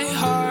my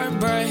heart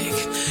break.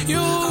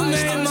 You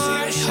made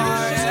my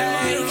heart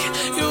ache.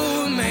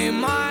 You made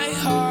my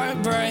heart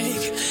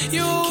break.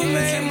 You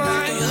made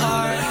my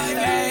heart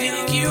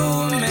ache. You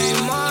made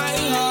my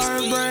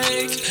heart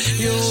break.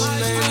 You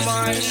made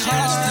my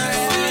heart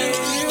ache.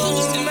 You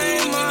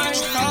made my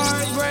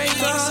heart break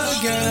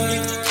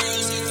again.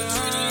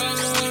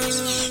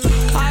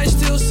 I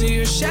still see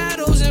your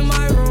shadows in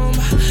my room.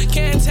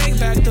 Can't take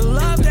back the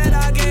love that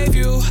I gave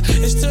you.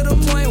 It's to the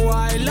point where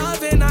I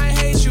love and I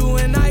hate you,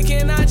 and I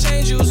cannot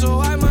change you, so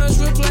I must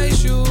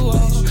replace you.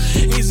 Oh,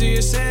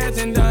 easier said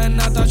than done.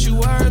 I thought you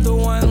were the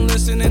one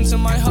listening to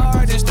my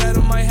heart instead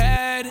of my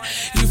head.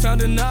 You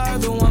found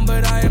another one,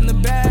 but I am the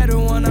better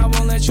one. I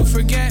won't let you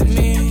forget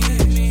me.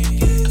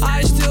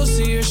 I still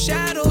see your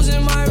shadows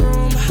in my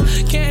room.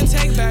 Can't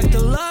take back the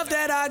love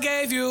that I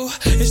gave you.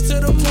 It's to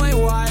the point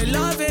where I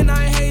love and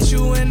I hate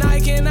you, and I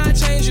cannot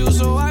change you,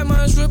 so I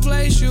must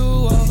replace you.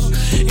 Oh,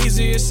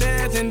 easier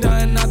said than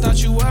done. I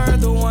thought you were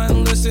the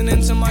one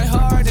listening to my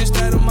heart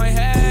instead of my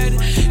head.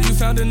 You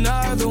found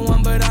another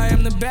one, but I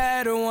am the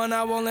better one.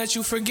 I won't let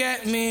you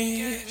forget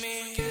me.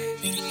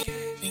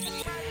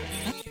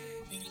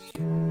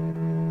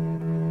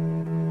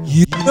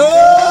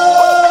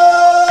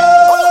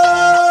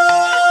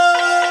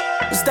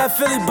 It's that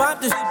Philly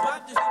bop.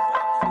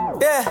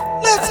 Yeah.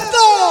 Let's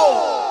go.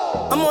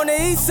 I'm on the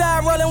east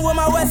side rolling with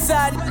my west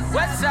side.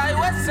 West side,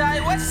 west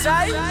side, west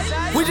side.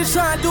 We just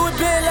trying to do it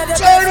big, let that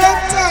turn up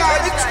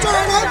time. It's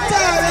turn up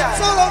time. It's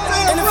Solo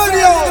Sounds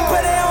Radio. I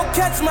pray they don't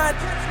catch my.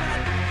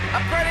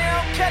 I pray they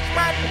don't catch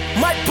my.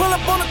 Might pull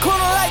up on the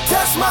corner like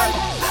test man.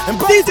 And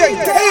DJ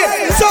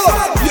Head Solo.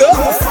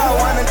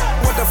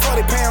 With the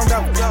 40 pound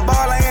up.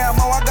 Ball I am,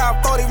 I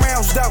got 40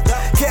 rounds up.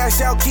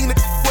 Cash out, key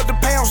with the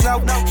pounds low.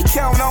 He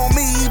count on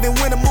me even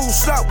when the move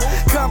slow.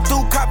 Come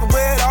through, copping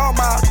with all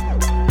my.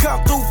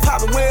 Come through,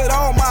 popping with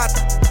all my.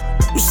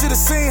 You should've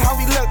seen how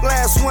we looked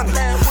last winter.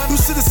 You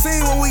should've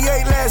seen when we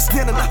ate last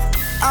dinner.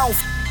 I don't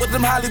with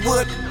them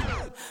Hollywood.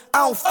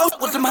 I don't fuck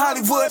with them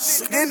Hollywood.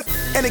 In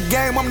the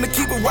game, I'm gonna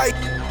keep it right.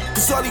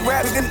 Cause all these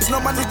rappers,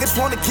 know my niggas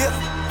wanna kill.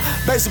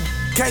 Basic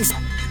can't.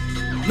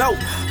 No,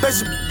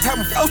 basic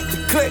have them off the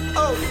click.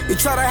 They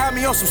try to have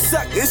me on some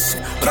suckers,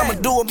 but I'ma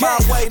do it my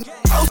way.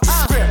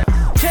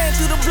 Came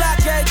through the block,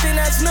 everything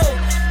that's new.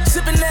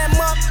 Sippin' that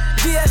mop,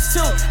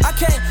 DS2. I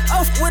can't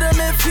off with him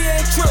if he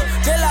ain't true.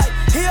 They like,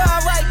 he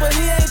alright, but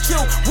he ain't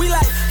true. We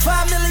like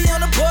 5 million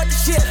on the board, the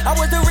shit. I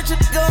was the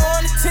richest girl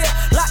on the tip.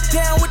 Locked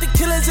down with the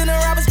killers and the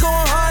robbers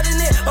going hard in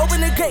it.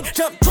 Open the gate,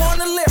 jumped on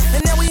the lift,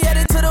 and then we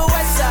headed to the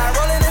west side.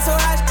 Rolling in so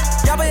high,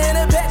 y'all been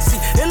in the backseat.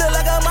 It look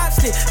like a mob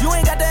stick. You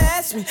ain't got to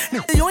ask me.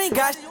 You ain't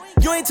got.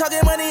 You ain't talking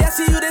money, I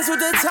see you this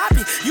with the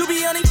topic. You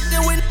be only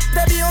f***ing with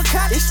that be on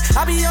cottage.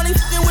 I be only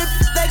f***ing with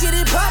that get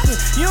it poppin'.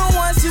 You don't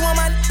wanna see one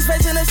of my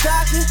face in the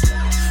stocking.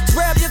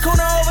 Spray up your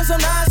corner over some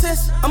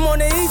nonsense. I'm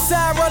on the east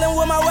side, rolling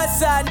with my west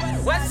side.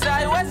 West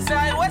side, west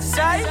side, west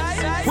side.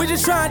 We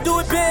just tryna do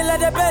it big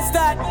like that best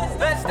side.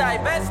 Best side,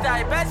 best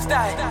side, best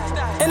side.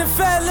 And the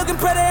fed looking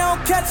pretty, they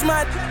don't catch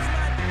my.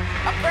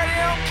 I pray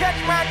they don't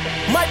catch my.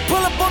 Might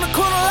pull up on the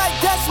corner like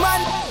that's my.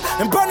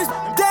 And burn this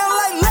down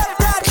like left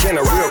eye. Can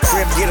a real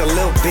crib get a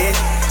little bit?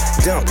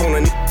 Dump on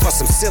a for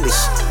some silly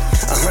shit.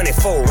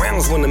 104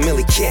 rounds when the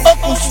millie kick.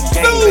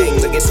 Gang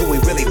bang, look at who we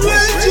really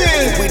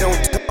want. We don't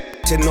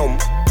to no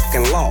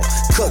fucking law.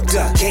 Cooked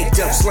up, caked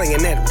up,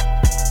 slinging that.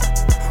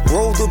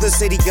 Roll through the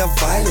city of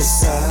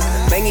violence,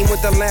 banging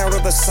with the loud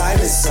of the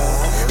silencer.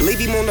 Leave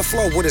him on the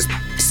floor with his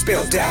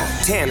spilled out.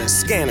 Tanners,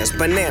 scanners,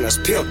 bananas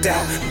peeled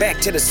out. Back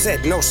to the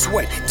set, no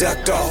sweat,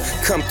 ducked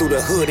off. Come through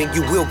the hood and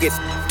you will get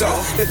f***ed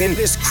off. In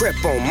this crip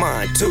on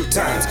mine 2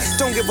 times.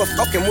 Don't give a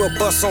fuck and we'll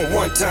bust on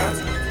 1 time.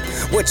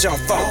 What y'all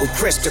thought we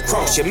crissed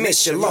across? You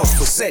missed your loss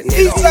for setting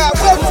it off.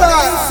 East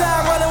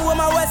side, rolling with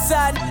my west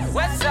side.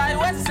 West side,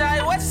 west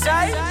side, west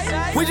side.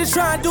 We just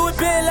tryna do it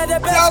big like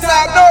that best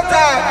side. No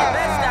time.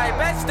 Best side,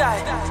 best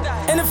side.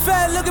 And the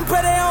fed looking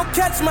pretty, they don't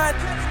catch my.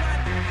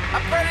 I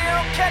pray they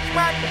don't catch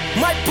my.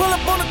 Might pull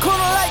up on the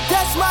corner like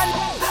that's my.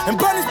 And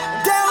burn this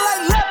down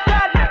like left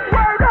side.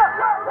 Word up.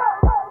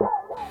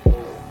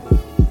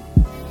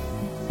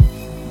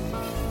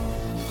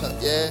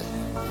 Yeah.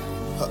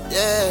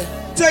 Yeah.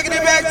 Taking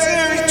it back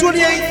series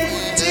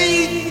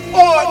 2018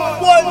 on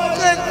one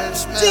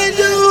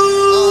continue.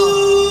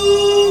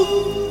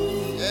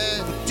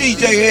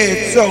 DJ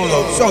Head Solo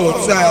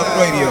Sound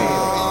Radio.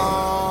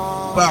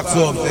 Box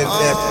office and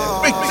that.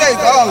 Rick J.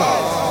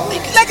 Harlem.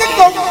 Let it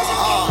go.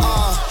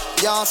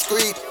 Young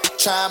Street,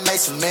 try and make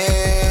some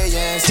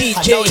millions.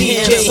 DJ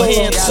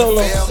Head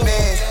Solo.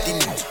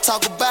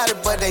 Talk about it,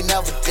 but they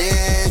never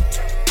did.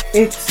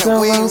 It's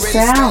Solo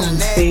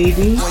Sounds,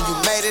 baby. When you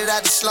made it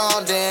out the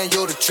slum, then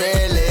you the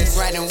trailers.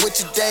 Running with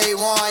your day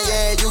one,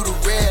 yeah, you the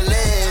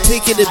realest.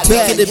 Taking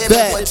it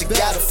back. But you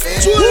gotta feel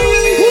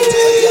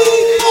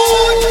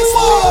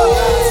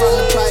from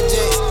the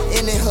projects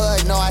in the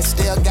hood, no, I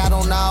still got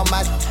on all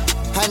my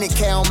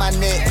 100K on my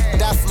neck.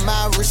 Die for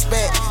my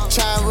respect.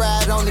 Try and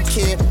ride on the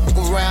kid,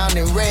 around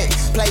and wreck.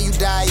 Play you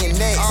die your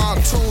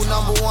next. True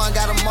 #1,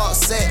 got them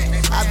upset.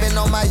 I been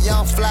on my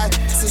young fly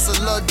since a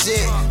little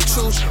jet.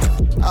 True,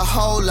 a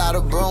whole lot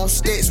of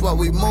broomsticks, what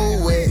we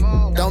move with.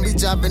 Don't be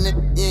jumping it,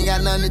 you ain't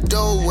got nothing to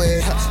do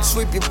with.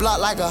 Sweep your block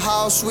like a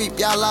house sweep,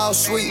 y'all all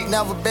sweet.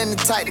 Never been the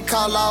type to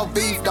call all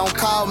beef, don't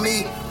call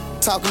me.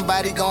 Talking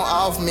about he gon'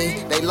 off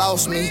me, they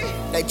lost me.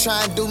 They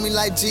try and do me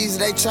like Jesus,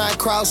 they try and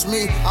cross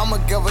me. I'ma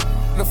give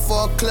the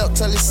full clip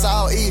till it's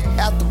all E.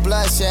 After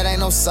bloodshed, ain't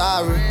no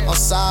sorry, I'm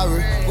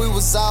sorry. We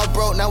was all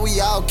broke, now we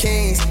all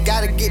kings.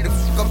 Gotta get the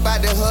fuck up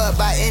out the hood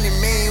by any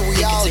means.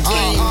 We all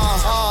dream.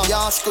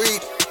 Young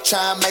Street,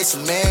 try and make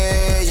some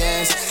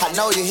millions. I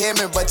know you hear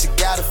me, but you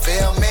gotta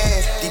feel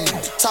me. These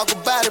talk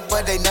about it,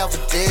 but they never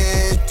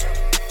did.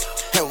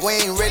 And we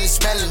ain't really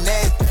smelling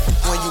it.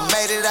 When you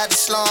made it out the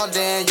slum,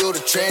 then you the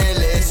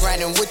trendless.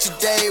 Running with your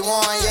day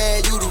one, yeah,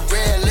 you the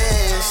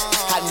realest.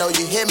 I know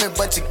you hear me,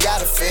 but you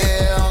gotta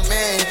feel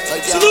me.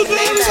 Salute to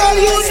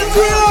everybody on the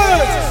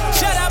crib.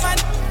 Shout out my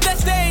that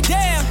stayed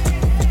down.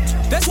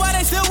 That's why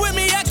they still with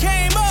me, I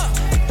came up.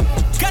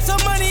 Got some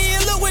money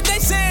and look what they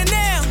saying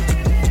now.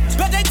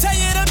 But they tell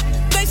you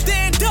they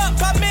stand up,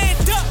 I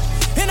manned up.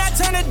 And I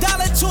turn $1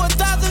 to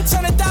 1,000,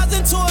 turn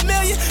 1,000 to a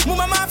million. Move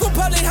my mind from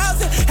public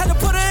housing, had to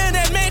put her in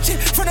that mansion.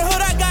 From the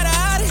hood, I got her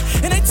out it,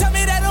 and they tell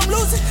me that I'm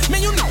losing.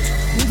 Man, you know,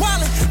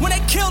 wildin'. When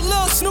they killed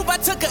Lil Snoop, I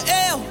took a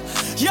L.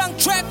 Young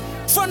trap,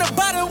 from the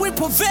bottom, we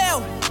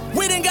prevail.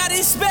 We done got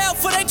it spelled,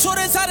 for they taught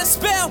us how to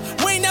spell.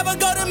 We ain't never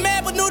go to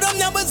mad, but knew them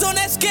numbers on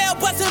that scale.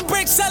 Bustin'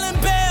 bricks, selling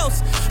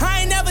bells.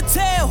 I ain't never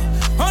tell.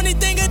 Only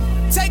thing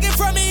taken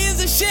from me is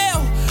a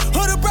shell.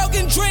 Hood of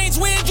broken dreams,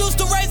 we ain't used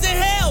to raising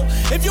hell.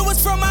 If you was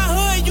from my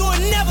hood, you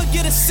would never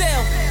get a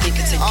cell. Think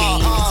it's a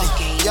game,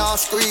 Young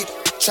Street,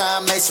 try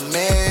and make some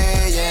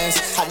millions.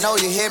 I know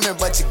you hear me,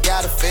 but you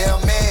gotta feel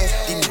me.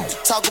 These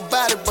talk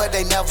about it, but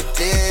they never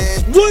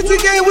did. Once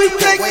again, we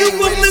thank you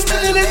for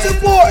listening and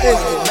supporting.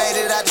 You made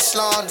it out the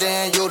slum,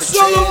 then you the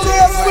Solo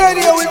Sounds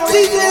Radio with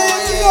DJ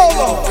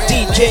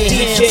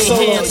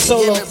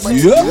Solo.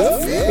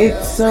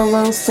 It's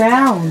Solo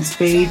Sounds,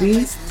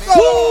 baby.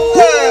 Solo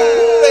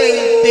Sound,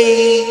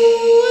 baby.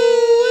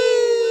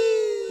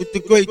 With the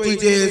great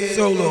DJ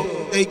Solo.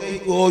 Thank you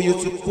for all your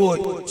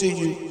support.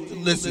 Continue to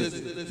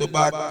listen to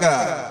my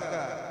God.